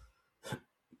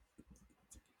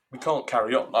 We can't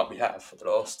carry on like we have for the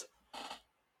last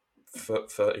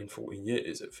 13, 14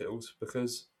 years, it feels,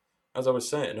 because, as I was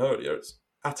saying earlier, it's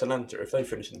Atalanta. If they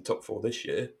finish in the top 4 this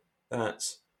year,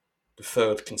 that's the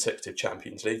 3rd consecutive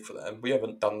Champions League for them. We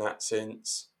haven't done that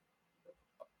since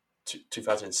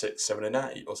 2006, 7 and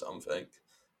 8 or something.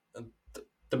 And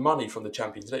the money from the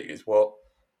Champions League is what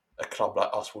a club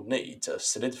like us will need to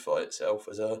solidify itself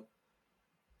as a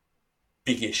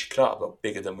biggish club, or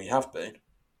bigger than we have been.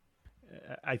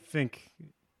 I think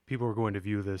people are going to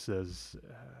view this as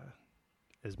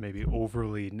maybe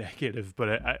overly negative,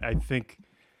 but I think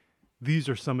these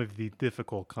are some of the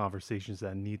difficult conversations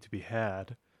that need to be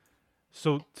had.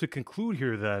 So to conclude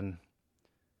here then,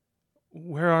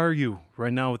 where are you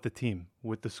right now with the team,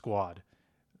 with the squad,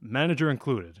 manager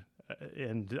included?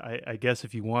 And I guess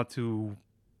if you want to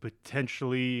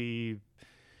potentially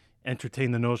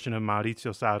entertain the notion of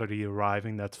Maurizio Sarri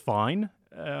arriving, that's fine.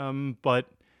 But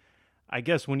I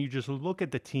guess when you just look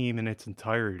at the team in its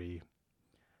entirety,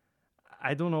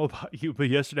 I don't know about you, but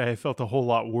yesterday I felt a whole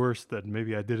lot worse than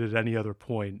maybe I did at any other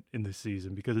point in the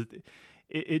season, because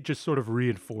it just sort of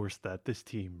reinforced that this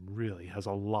team really has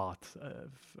a lot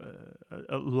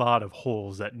of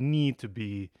holes that need to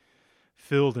be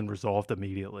filled and resolved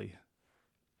immediately.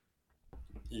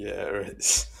 Yeah,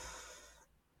 it's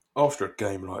after a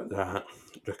game like that,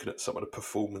 looking at some of the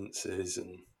performances,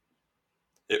 and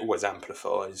it always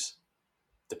amplifies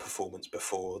the performance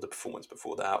before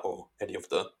that, or any of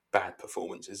the bad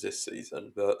performances this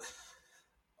season. But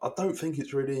I don't think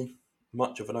it's really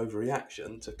much of an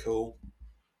overreaction to call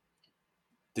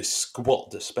this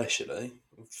squad, especially,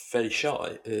 very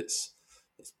shy. It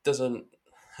doesn't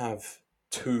have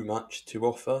too much to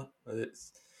offer.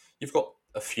 You've got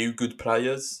a few good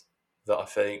players that I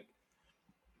think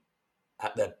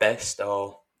at their best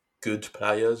are good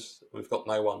players. We've got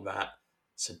no one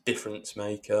that's a difference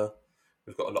maker.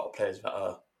 We've got a lot of players that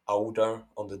are older,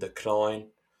 on the decline,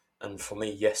 and for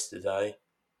me yesterday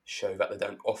show that they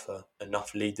don't offer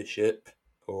enough leadership,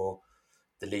 or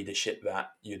the leadership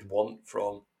that you'd want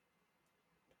from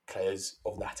players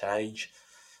of that age.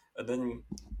 And then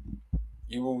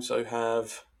you also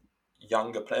have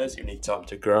younger players who need time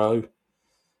to grow,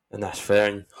 and that's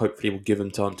fair, and hopefully we'll give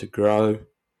them time to grow.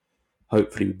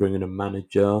 Hopefully we bring in a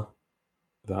manager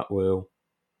that will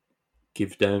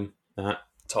give them that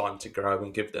time to grow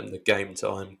and give them the game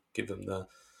time, give them the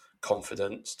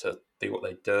confidence to do what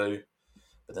they do.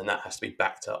 But then that has to be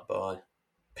backed up by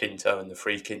Pinto and the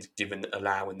Friedkins,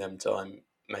 allowing them time,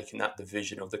 making that the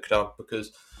vision of the club,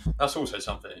 because that's also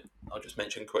something I'll just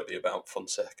mention quickly about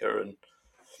Fonseca. And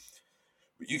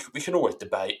we can always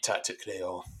debate tactically,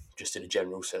 or just in a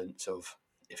general sense of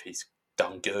if he's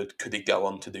done good, could he go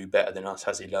on to do better than us,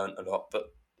 has he learnt a lot?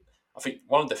 But I think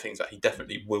one of the things that he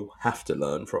definitely will have to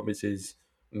learn from is his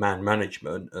man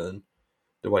management, and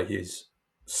the way he's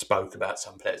spoke about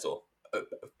some players, or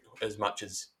as much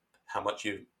as how much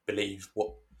you believe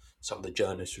what some of the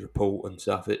journalists report and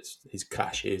stuff. It's his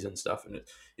clashes and stuff, and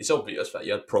it's obvious that he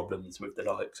had problems with the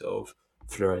likes of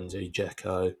Florenzi,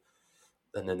 Dzeko,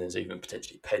 and then there's even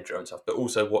potentially Pedro and stuff. But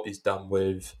also what he's done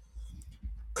with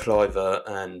Kluivert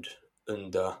and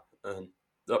Under, and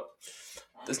look,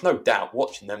 there's no doubt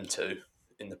watching them two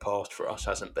in the past for us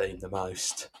hasn't been the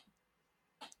most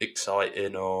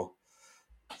exciting, or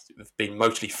it's been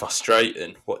mostly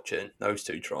frustrating watching those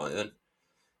two try and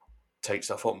take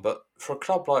stuff on. But for a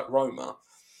club like Roma,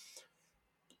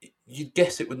 you'd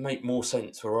guess it would make more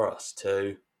sense for us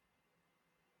to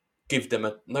give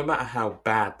them no matter how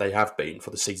bad they have been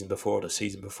for the season before or the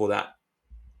season before that,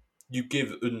 you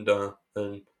give Under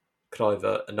and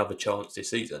Kluivert another chance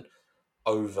this season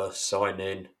over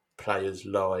signing players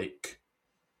like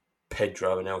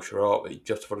Pedro and El Shaarawy,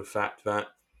 just for the fact that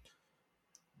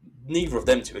neither of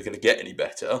them two are going to get any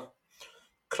better.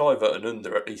 Kluivert and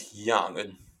Under are at least young,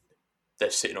 and they're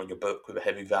sitting on your book with a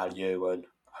heavy value, and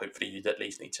hopefully you'd at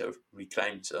least need to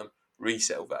reclaim some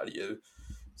resale value.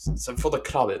 So for the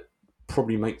club, it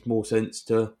probably makes more sense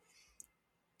to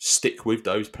stick with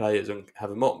those players and have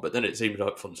them on. But then it seems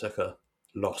like Fonseca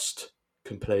lost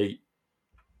complete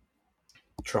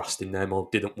trust in them or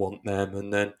didn't want them,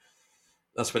 and then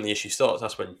that's when the issue starts.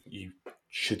 That's when you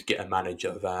should get a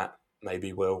manager that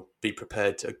maybe will be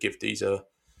prepared to give these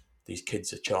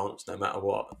kids a chance no matter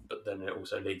what. But then it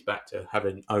also leads back to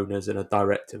having owners and a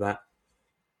director that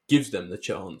gives them the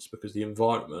chance, because the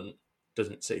environment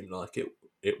doesn't seem like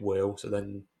it will. So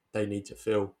then they need to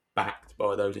feel backed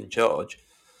by those in charge.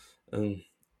 And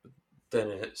then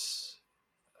it's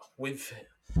with...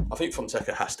 I think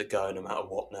Fonseca has to go no matter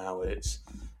what now.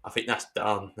 I think that's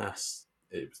done.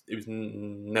 It was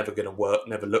never going to work,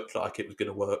 never looked like it was going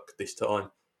to work this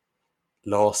time.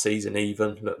 Last season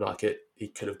even looked like he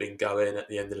could have been going at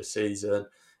the end of the season.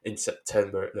 In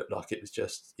September it looked like he was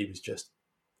just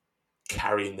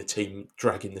carrying the team,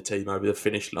 dragging the team over the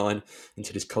finish line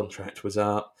until his contract was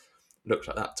up. Looked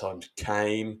like that time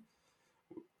came.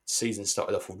 Season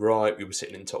started off all right. We were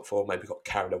sitting in top four, maybe got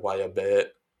carried away a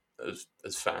bit,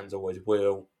 as fans always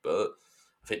will. But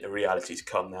I think the reality's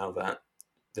come now that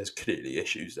there's clearly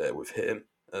issues there with him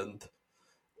and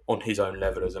on his own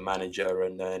level as a manager,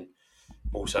 and then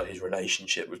also his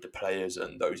relationship with the players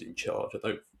and those in charge.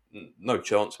 No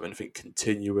chance of anything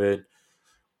continuing.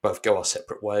 Both go our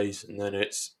separate ways, and then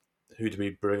it's who do we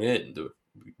bring in? Do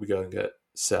we go and get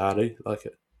Sarri, like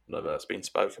that's been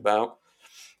spoke about?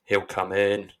 He'll come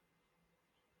in.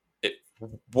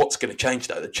 What's going to change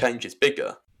though? The change is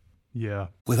bigger. Yeah.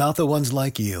 Without the ones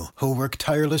like you, who work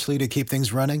tirelessly to keep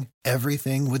things running,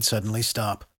 everything would suddenly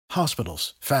stop.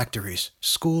 Hospitals, factories,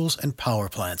 schools, and power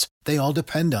plants, they all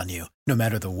depend on you. No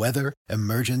matter the weather,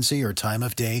 emergency, or time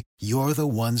of day, you're the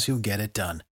ones who get it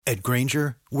done. At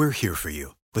Grainger, we're here for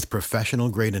you. With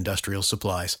professional-grade industrial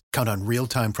supplies, count on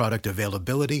real-time product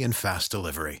availability and fast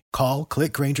delivery. Call,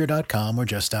 clickgrainger.com, or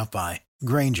just stop by.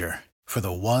 Grainger, for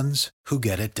the ones who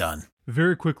get it done.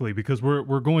 Very quickly, because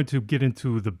we're going to get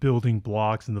into the building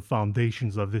blocks and the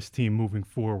foundations of this team moving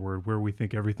forward, where we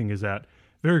think everything is at.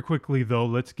 Very quickly, though,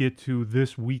 let's get to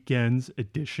this weekend's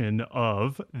edition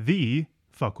of the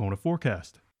Falcone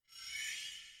Forecast.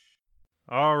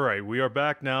 All right, we are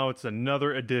back now. It's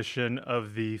another edition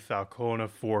of the Falcone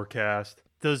Forecast.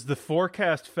 Does the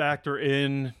forecast factor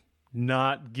in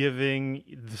not giving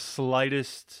the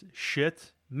slightest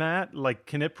shit, Matt? Like,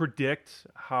 can it predict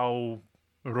how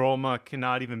Roma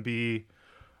cannot even be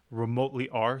remotely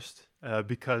arsed?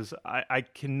 Because I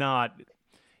cannot...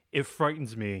 It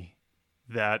frightens me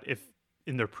that if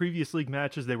in their previous league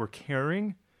matches they were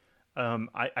caring,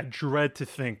 I dread to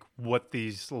think what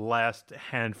these last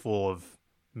handful of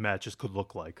matches could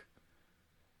look like.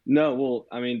 No, well,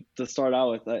 I mean, to start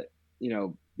out with,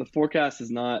 the forecast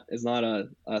is not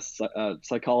a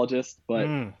psychologist, but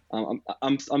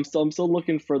I'm still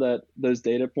looking for those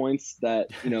data points that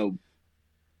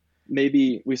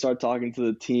maybe we start talking to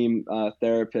the team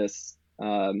therapists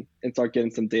and start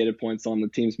getting some data points on the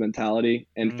team's mentality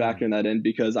and factoring that in,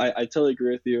 because I totally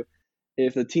agree with you.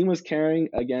 If the team was carrying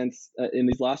against in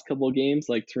these last couple of games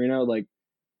like Torino,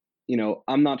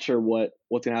 I'm not sure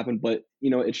what's gonna happen, but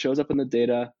it shows up in the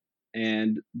data,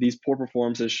 and these poor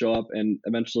performances show up, and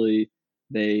eventually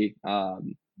they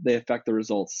affect the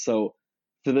results. So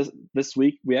for this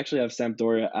week, we actually have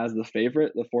Sampdoria as the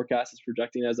favorite. The forecast is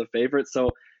projecting as a favorite. So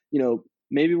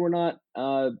maybe we're not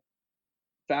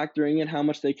factoring in how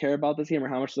much they care about this game or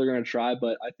how much they're going to try,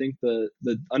 but I think the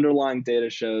underlying data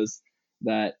shows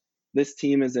that this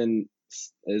team is in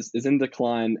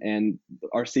decline, and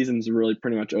our season's really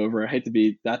pretty much over. I hate to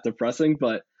be that depressing,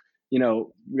 but we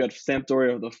got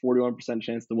Sampdoria with a 41%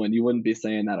 chance to win. You wouldn't be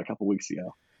saying that a couple weeks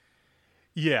ago.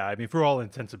 Yeah, I mean, for all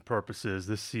intents and purposes,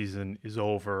 this season is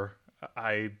over.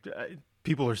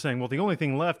 People are saying, well, the only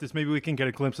thing left is maybe we can get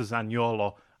a glimpse of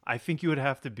Zaniolo. I think you would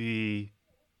have to be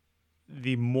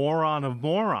the moron of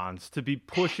morons to be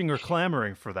pushing or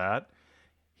clamoring for that.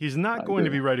 He's not going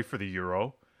to be ready for the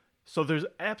Euro. So there's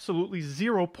absolutely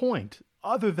 0 point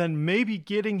other than maybe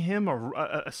getting him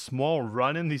a small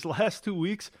run in these last 2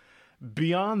 weeks.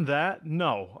 Beyond that,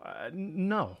 no.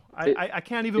 I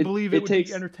can't even believe it would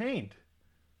be entertained.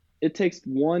 It takes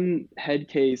one head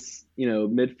case,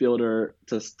 midfielder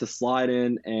to slide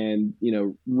in and,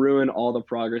 ruin all the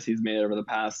progress he's made over the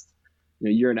past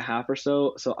year and a half or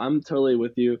so. So I'm totally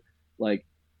with you. Like,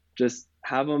 just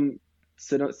have him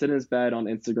sit in his bed on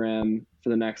Instagram for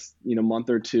the next month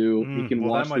or two. He can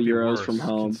watch the Euros from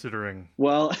home. Considering,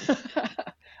 well,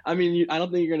 I mean, I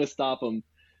don't think you're going to stop him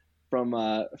from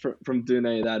doing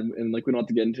any of that. And like, we don't have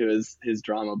to get into his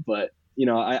drama, but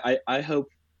I hope,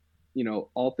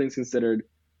 all things considered,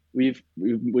 we've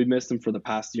missed him for the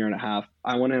past year and a half.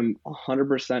 I want him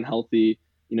 100% healthy.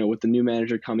 With the new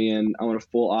manager coming in, I want a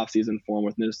full offseason for him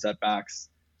with no setbacks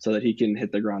so that he can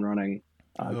hit the ground running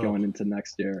going into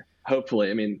next year. Hopefully,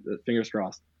 I mean, fingers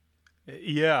crossed.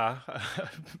 Yeah.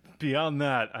 Beyond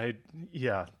that,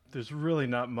 there's really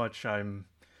not much I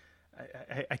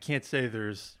can't say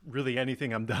there's really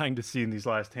anything I'm dying to see in these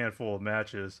last handful of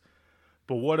matches.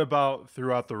 But what about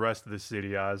throughout the rest of the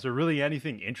Serie A? Is there really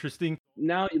anything interesting?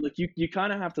 Now, you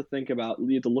kind of have to think about,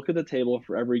 you have to look at the table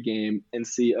for every game and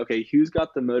see, okay, who's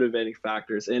got the motivating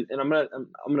factors. And I'm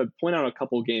gonna point out a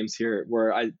couple of games here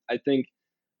where I think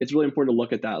it's really important to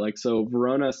look at that. Like, so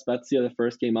Verona Spezia, the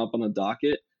first game up on the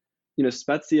docket.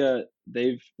 Spezia,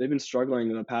 they've been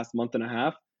struggling in the past month and a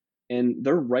half, and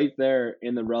they're right there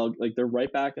in the they're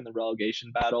right back in the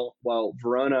relegation battle, while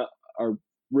Verona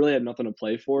really have nothing to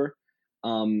play for.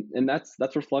 And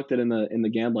that's reflected in the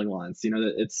gambling lines.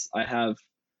 I have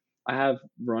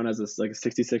Verona as a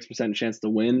 66% chance to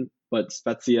win, but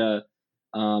Spezia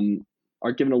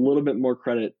are given a little bit more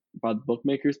credit by the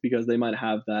bookmakers because they might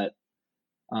have that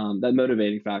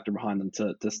motivating factor behind them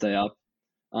to stay up.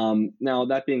 Now,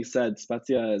 that being said,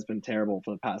 Spezia has been terrible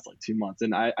for the past 2 months,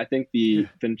 and I think the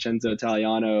Vincenzo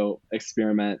Italiano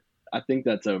experiment, I think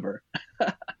that's over.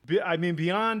 I mean,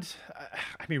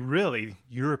 really,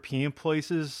 European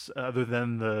places other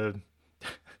than the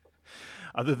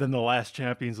last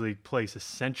Champions League place,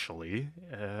 essentially,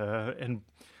 and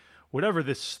whatever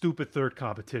this stupid third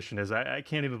competition is, I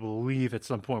can't even believe at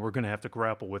some point we're going to have to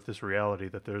grapple with this reality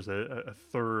that there's a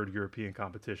third European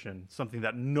competition, something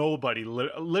that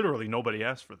literally nobody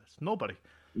asked for this. Nobody.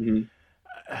 Mm-hmm.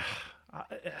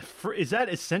 Is that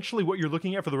essentially what you're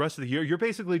looking at for the rest of the year? You're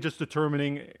basically just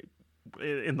determining,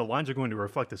 and the lines are going to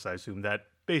reflect this, I assume, that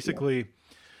basically,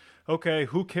 okay,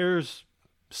 who cares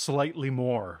slightly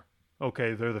more?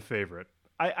 Okay, they're the favorite.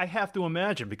 I have to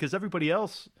imagine, because everybody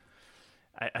else,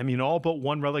 I mean, all but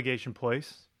one relegation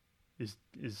place is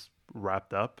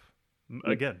wrapped up.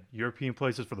 Again, European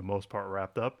places for the most part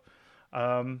wrapped up.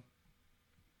 I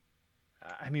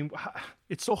mean,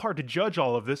 it's so hard to judge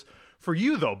all of this. For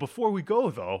you, though, before we go,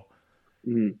 though,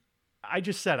 I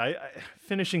just said,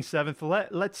 finishing 7th,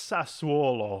 let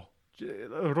Sassuolo,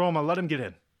 Roma, let them get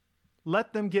in.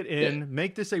 Let them get in. Yeah.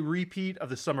 Make this a repeat of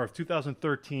the summer of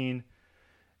 2013.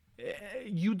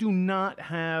 You do not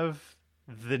have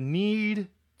the need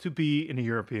to be in a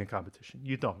European competition.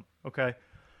 You don't, okay?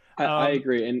 I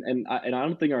agree, and I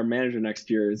don't think our manager next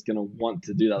year is going to want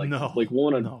to do that. We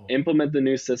want to implement the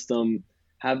new system,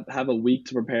 have a week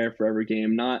to prepare for every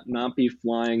game, not be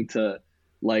flying to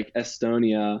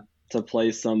Estonia to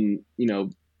play some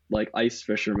ice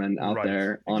fishermen out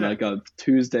there on a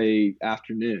Tuesday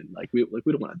afternoon. We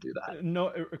don't want to do that.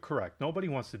 No, correct. Nobody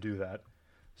wants to do that.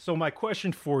 So my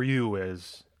question for you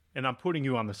is, and I'm putting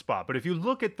you on the spot, but if you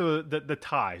look at the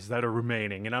ties that are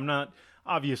remaining, and I'm not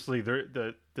obviously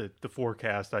the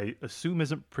forecast, I assume,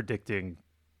 isn't predicting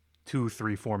 2,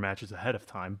 3, 4 matches ahead of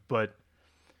time, but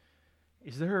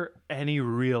is there any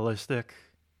realistic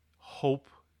hope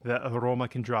that Roma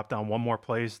can drop down one more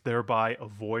place, thereby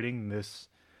avoiding this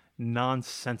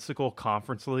nonsensical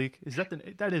Conference League?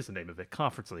 That is the name of it,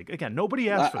 Conference League. Again, nobody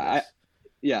asked for this.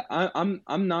 I'm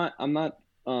not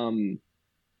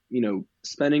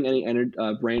spending any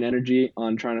brain energy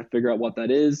on trying to figure out what that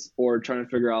is, or trying to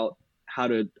figure out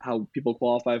how people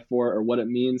qualify for it or what it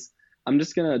means. I'm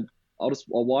just gonna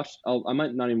I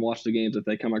might not even watch the games if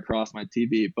they come across my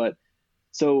TV. But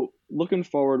so looking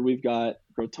forward, we've got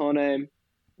Crotone.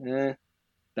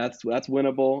 That's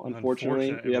winnable.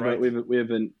 Unfortunately, we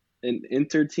have an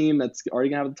Inter team that's already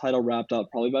gonna have the title wrapped up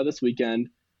probably by this weekend.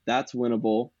 That's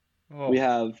winnable. Oh, We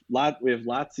have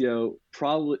Lazio.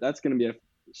 Probably that's gonna be a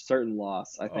certain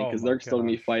loss, I think, because my they're still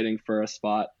gonna be gosh. fighting for a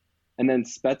spot. And then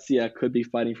Spezia could be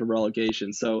fighting for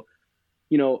relegation. So,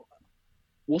 you know,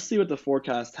 we'll see what the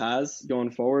forecast has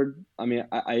going forward. I mean,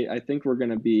 I think we're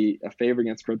going to be a favorite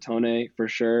against Crotone for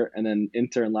sure, and then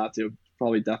Inter and Lazio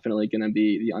probably definitely going to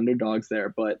be the underdogs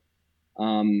there. But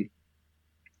I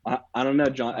don't know,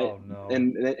 John. Oh, no.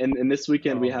 And this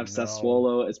weekend we Oh, have no.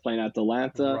 Sassuolo is playing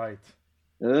Atalanta. Right.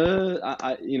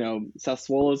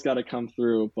 Sassuolo's got to come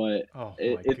through, but Oh,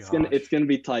 it's my gonna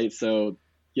be tight. So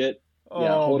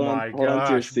Oh, hold my on to your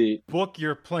gosh. seat. Book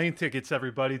your plane tickets,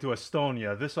 everybody, to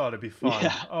Estonia. This ought to be fun.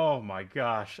 Yeah. Oh my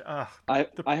gosh. I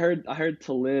heard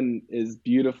Tallinn is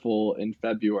beautiful in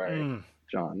February,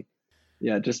 John.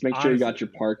 Yeah, just make sure you got your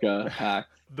parka packed.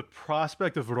 The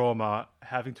prospect of Roma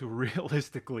having to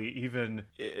realistically even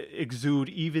exude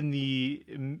even the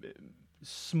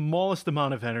smallest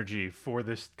amount of energy for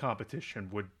this competition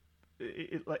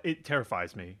it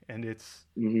terrifies me, and it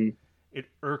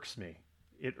irks me.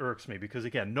 It irks me because,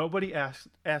 again, nobody asked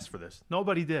for this.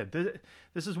 Nobody did.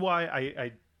 This is why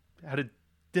I had a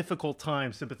difficult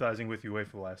time sympathizing with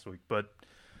UEFA last week. But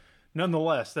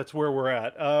nonetheless, that's where we're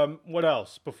at. What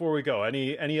else before we go?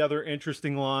 Any other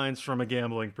interesting lines from a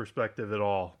gambling perspective at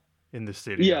all in the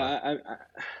city? Yeah,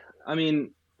 I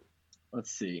mean,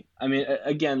 let's see. I mean,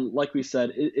 again, like we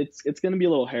said, it's going to be a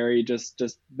little hairy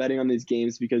just betting on these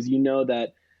games because you know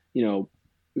that,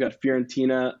 we got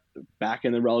Fiorentina back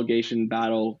in the relegation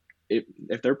battle.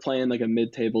 If they're playing like a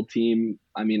mid-table team,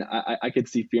 I mean, I could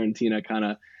see Fiorentina kind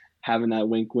of having that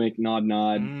wink, nod,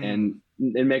 and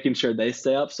making sure they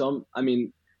stay up. So, I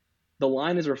mean, the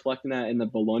line is reflecting that in the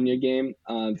Bologna game.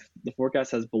 The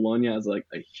forecast has Bologna as like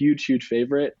a huge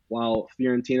favorite, while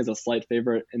Fiorentina is a slight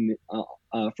favorite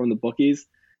from the bookies.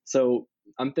 So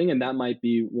I'm thinking that might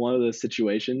be one of those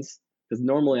situations. Because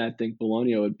normally I think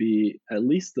Bologna would be at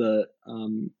least a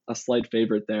slight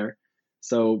favorite there.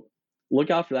 So look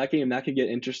out for that game. That could get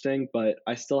interesting, but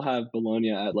I still have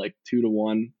Bologna at like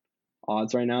 2-1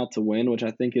 odds right now to win, which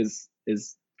I think is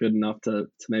good enough to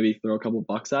maybe throw a couple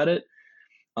bucks at it.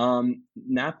 The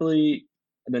Napoli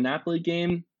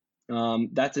game,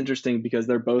 that's interesting because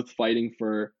they're both fighting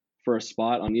for a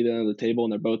spot on either end of the table,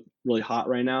 and they're both really hot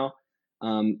right now.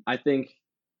 I think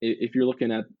if you're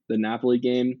looking at the Napoli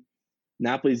game,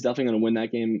 Napoli's definitely going to win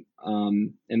that game,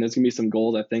 and there's going to be some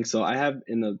goals, I think. So I have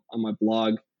on my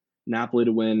blog Napoli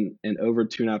to win and over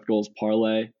 2.5 goals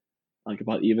parlay, like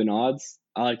about even odds.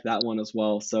 I like that one as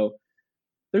well. So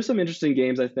there's some interesting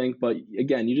games, I think. But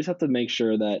again, you just have to make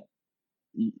sure that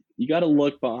you got to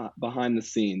look behind the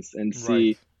scenes and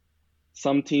see.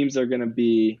 Some teams are going to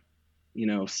be,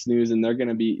 snoozing. They're going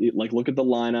to be like, look at the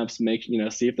lineups,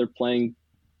 see if they're playing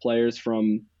players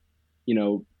from,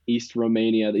 East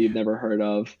Romania that you've never heard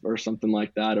of or something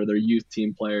like that, or their youth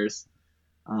team players.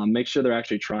 Make sure they're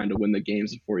actually trying to win the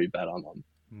games before you bet on them.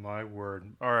 My word.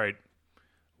 All right.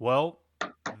 Well,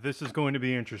 this is going to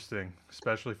be interesting,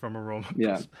 especially from a Roma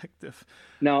perspective.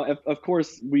 Now, of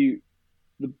course, the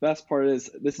best part is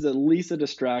this is at least a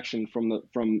distraction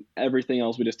from everything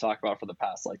else we just talked about for the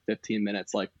past 15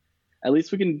 minutes. Like, at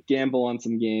least we can gamble on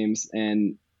some games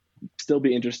and still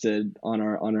be interested on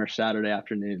our Saturday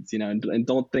afternoons, and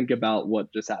don't think about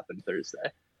what just happened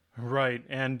Thursday. Right.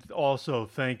 And also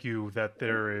thank you that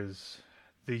there is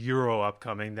the Euro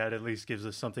upcoming. That at least gives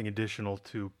us something additional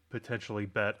to potentially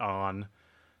bet on.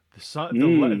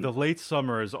 The late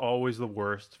summer is always the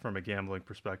worst from a gambling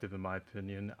perspective, in my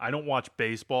opinion. I don't watch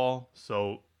baseball,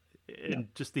 so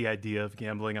just the idea of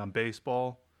gambling on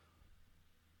baseball,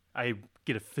 I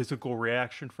get a physical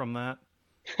reaction from that.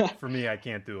 For me, I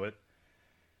can't do it.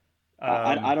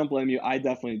 I don't blame you. I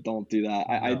definitely don't do that.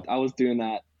 No. I was doing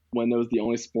that when there was the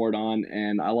only sport on,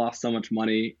 and I lost so much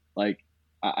money. Like,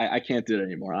 I can't do it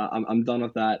anymore. I'm done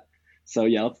with that. So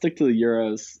yeah, let's stick to the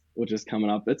Euros, which is coming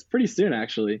up. It's pretty soon,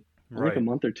 actually. Like a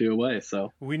month or two away.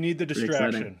 So we need the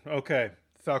distraction. Okay,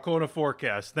 Falcona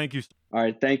forecast. Thank you. All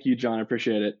right, thank you, John. I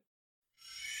appreciate it.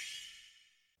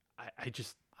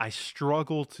 I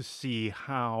struggle to see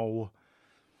how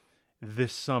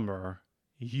this summer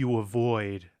you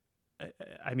avoid.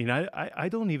 I mean, I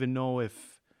don't even know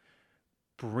if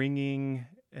bringing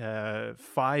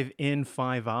 5 in,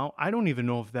 5 out. I don't even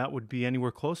know if that would be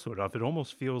anywhere close to enough. It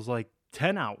almost feels like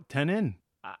 10 out, 10 in.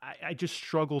 I just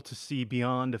struggle to see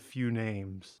beyond a few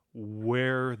names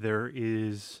where there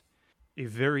is a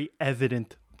very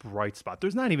evident bright spot.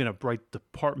 There's not even a bright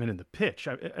department in the pitch.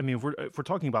 I mean, if we're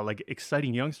talking about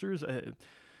exciting youngsters, a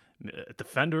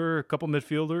defender, a couple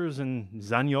midfielders, and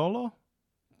Zaniolo,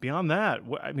 beyond that,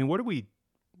 I mean, what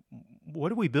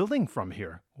are we building from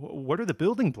here? What are the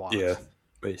building blocks? Yeah,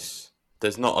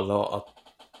 there's not a lot.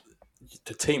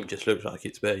 The team just looks like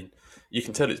you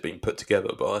can tell it's been put together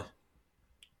by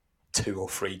 2 or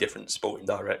 3 different sporting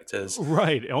directors,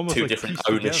 right? Almost 2 like different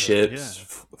ownerships,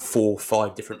 yeah. 4 or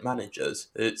 5 different managers.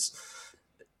 It's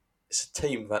a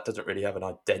team that doesn't really have an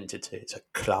identity. It's a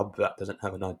club that doesn't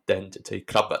have an identity.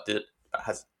 Club that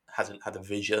hasn't had a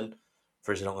vision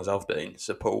for as long as I've been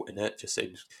supporting it. Just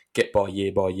seems get by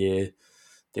year,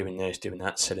 doing this, doing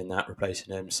that, selling that,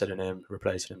 replacing him, selling him,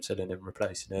 replacing him, selling him,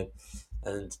 replacing him,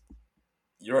 and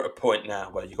you're at a point now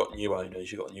where you've got new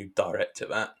owners, you've got a new director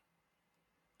that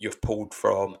you've pulled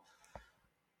from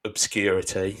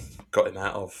obscurity, got him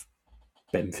out of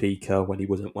Benfica when he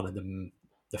wasn't one of the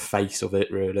face of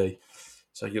it, really.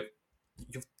 So you've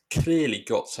clearly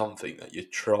got something that you're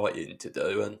trying to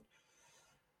do, and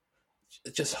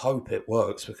just hope it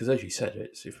works, because as you said,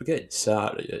 if we're getting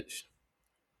Sarri,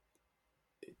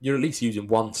 you're at least using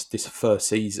this first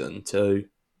season to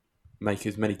make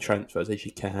as many transfers as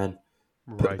you can,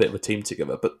 put a bit of a team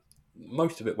together, but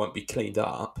most of it won't be cleaned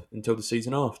up until the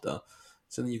season after.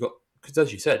 So then you've got, because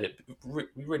as you said, we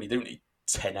really do need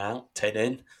 10 out, 10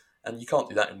 in, and you can't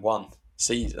do that in one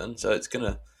season, so it's going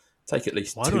to take at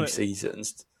least 2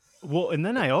 seasons. Well, and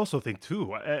then I also think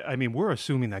too, I mean, we're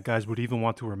assuming that guys would even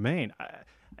want to remain.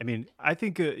 I mean, I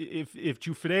think if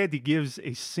Giuffredi gives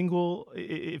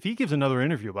if he gives another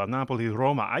interview about Napoli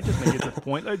Roma, I just make it the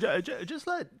point. Just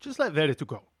let Veretout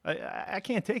go. I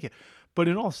can't take it. But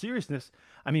in all seriousness,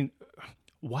 I mean,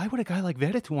 why would a guy like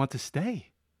Veretout want to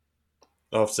stay?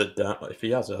 I've said that if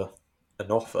he has an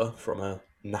offer from a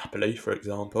Napoli, for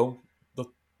example,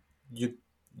 you'd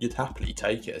happily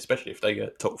take it, especially if they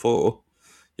get top 4.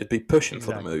 You'd be pushing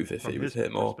for the move if he was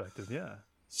him or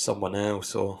someone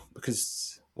else, or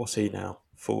because what's he now?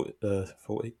 40,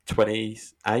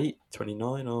 28,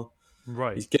 29, or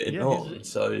right? He's getting on,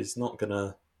 so he's not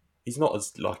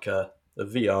as like a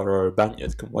VR or a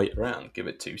Banyard can wait around, give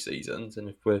it 2 seasons, and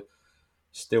if we're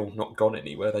still not gone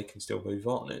anywhere, they can still move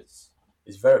on. It's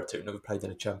Veretout never played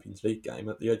in a Champions League game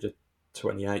at the age of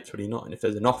 28, 29. If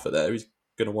there's an offer there, he's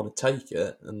going to want to take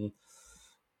it, and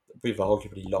we've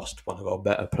arguably lost one of our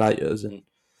better players, and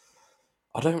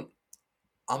I'm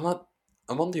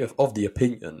of the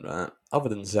opinion that other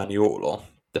than Zaniolo,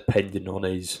 depending on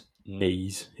his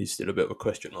knees, he's still a bit of a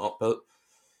question mark, but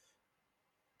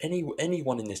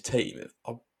anyone in this team,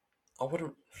 I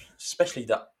wouldn't, especially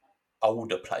that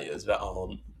older players that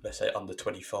aren't, let's say, under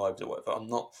 25s or whatever, I'm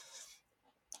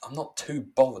not too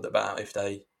bothered about if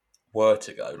they were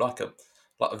to go. Like a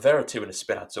Veretout and a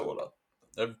Spinazzola,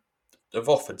 they've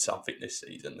offered something this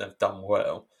season, they've done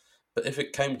well. But if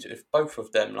both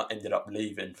of them ended up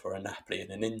leaving for a Napoli and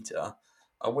an Inter,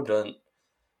 I'd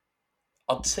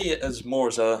see it as more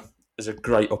as a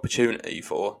great opportunity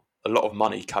for a lot of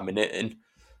money coming in,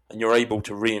 and you're able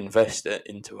to reinvest it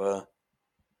into a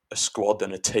squad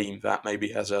and a team that maybe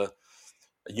has a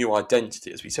new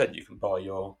identity. As we said, you can buy a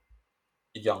young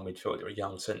midfielder, a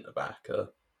young centre back, a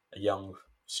young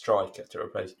striker to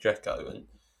replace Dzeko, and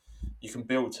you can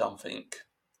build something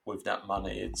with that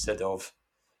money instead of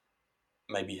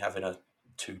maybe having a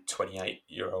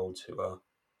 28-year-olds who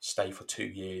stay for 2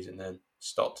 years and then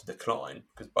start to decline,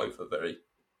 because both are very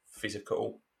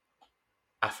physical,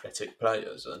 athletic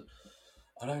players.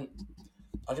 And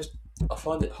I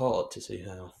find it hard to see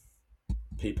how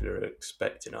people are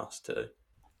expecting us to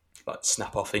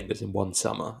snap our fingers in one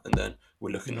summer and then we're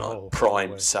looking like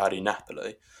prime Sarri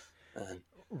Napoli, and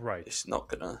it's not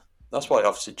gonna. That's why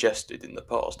I've suggested in the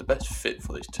past the best fit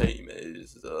for this team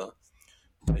is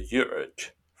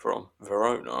Juric from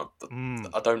Verona.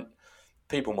 But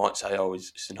people might say,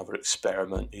 it's another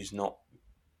experiment, he's not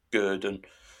good, and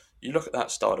you look at that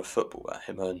style of football that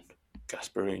him and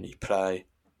Gasperini play,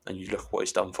 and you look at what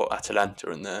he's done for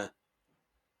Atalanta, and they're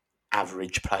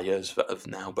average players that have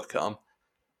now become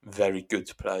very good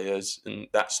players in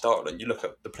that style. And you look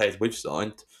at the players we've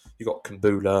signed, you've got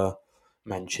Kumbula,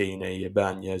 Mancini,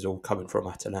 Ibanez, all coming from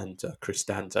Atalanta.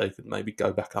 Cristante could maybe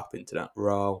go back up into that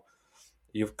role.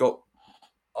 You've got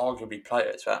arguably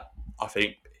players that I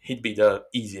think he'd be the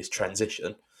easiest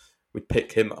transition. We'd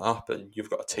pick him up, and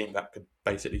you've got a team that could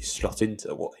basically slot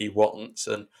into what he wants.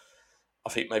 And I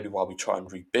think maybe while we try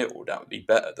and rebuild, that would be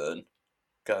better than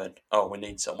going, we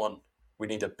need someone. We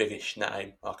need a biggish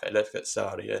name. Okay, let's get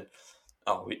Sarri in.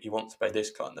 He wants to play this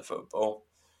kind of football.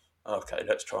 Okay,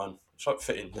 let's try and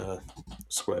fit in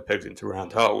square pegs into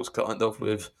round holes, kind of,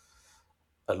 with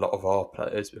a lot of our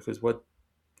players. Because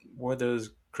where does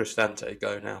Cristante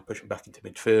go now? Pushing back into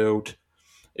midfield.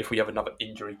 if we have another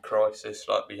injury crisis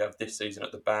like we have this season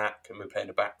at the back, and we're playing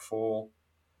a back four,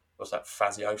 was that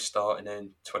Fazio starting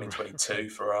in 2022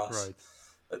 for us?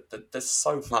 Right. There's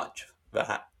so much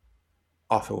that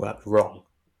I feel that's wrong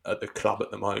at the club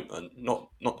at the moment. Not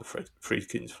the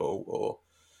Friedkin's fault or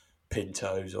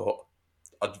Pinto's, or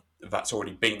that's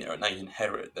already been there and they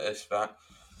inherit this. That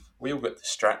we all get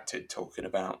distracted talking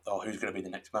about who's going to be the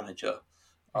next manager,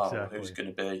 exactly.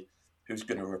 who's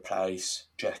going to replace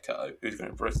Dzeko, who's going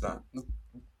to replace that.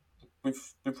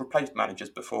 We've replaced managers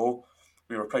before.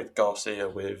 We replaced Garcia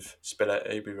with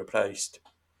Spalletti. We replaced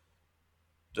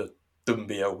the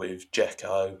Dumbia with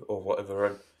Dzeko or whatever.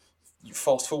 And you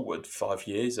fast forward 5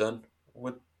 years and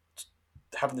we're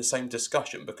having the same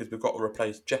discussion because we've got to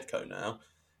replace Dzeko now,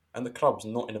 and the club's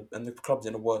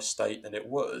in a worse state than it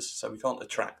was. So we can't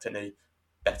attract any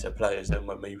better players than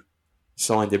when we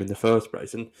signed him in the first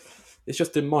place. And it's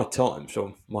just in my time,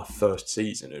 so my first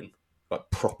season and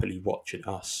like properly watching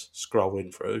us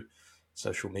scrolling through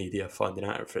social media, finding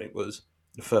out everything, was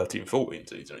the 13-14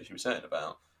 season, as you were saying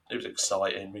about. It was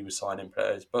exciting, we were signing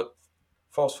players, but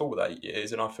fast forward 8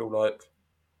 years and I feel like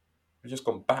we've just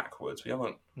gone backwards. We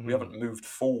haven't moved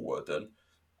forward, and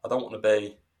I don't want to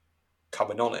be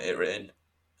coming on here in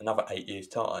another 8 years'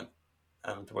 time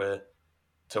and we're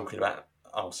talking about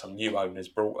some new owners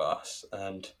brought us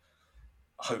and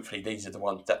hopefully these are the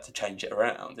ones that to change it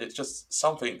around. It's just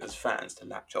something as fans to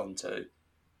latch on to,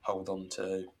 hold on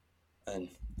to, and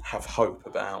have hope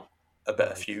about a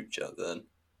better future than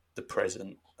the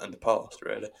present and the past,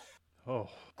 really. Oh,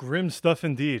 grim stuff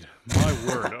indeed. My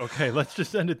word. Okay, let's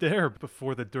just end it there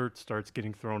before the dirt starts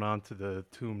getting thrown onto the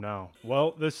tomb now.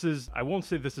 Well, I won't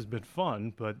say this has been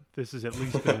fun, but this has at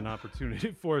least been an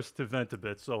opportunity for us to vent a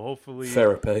bit. So hopefully...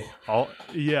 Therapy.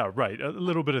 Yeah, right. A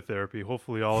little bit of therapy.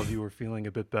 Hopefully all of you are feeling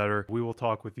a bit better. We will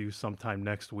talk with you sometime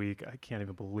next week. I can't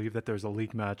even believe that there's a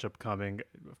league matchup coming.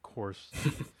 Of course...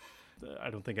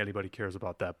 I don't think anybody cares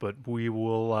about that, but we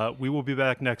will be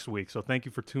back next week. So thank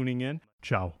you for tuning in.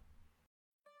 Ciao.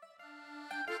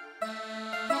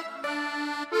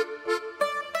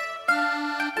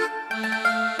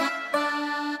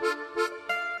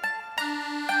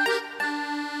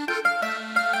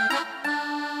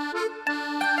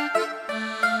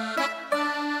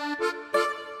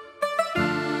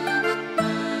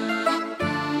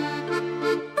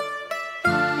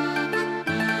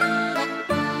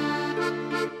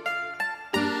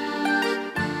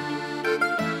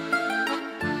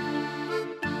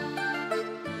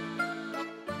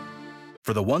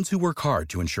 For the ones who work hard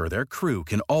to ensure their crew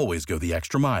can always go the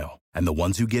extra mile, and the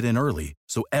ones who get in early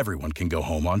so everyone can go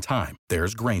home on time,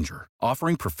 there's Grainger,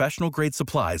 offering professional-grade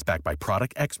supplies backed by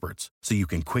product experts so you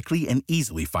can quickly and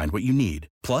easily find what you need.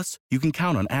 Plus, you can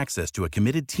count on access to a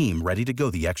committed team ready to go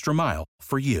the extra mile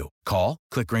for you. Call,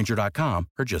 click Grainger.com,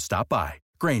 or just stop by.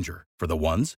 Grainger, for the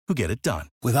ones who get it done.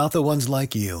 Without the ones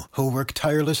like you, who work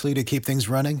tirelessly to keep things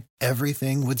running,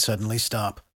 everything would suddenly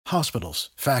stop.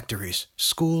 Hospitals, factories,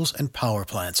 schools, and power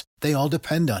plants, they all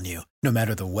depend on you. No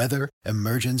matter the weather,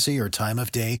 emergency, or time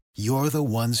of day, you're the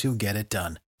ones who get it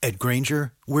done. At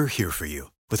Grainger, we're here for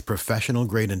you. With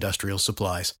professional-grade industrial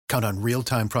supplies, count on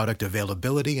real-time product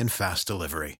availability and fast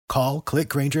delivery. Call, click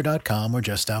Grainger.com, or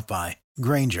just stop by.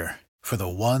 Grainger, for the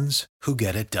ones who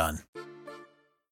get it done.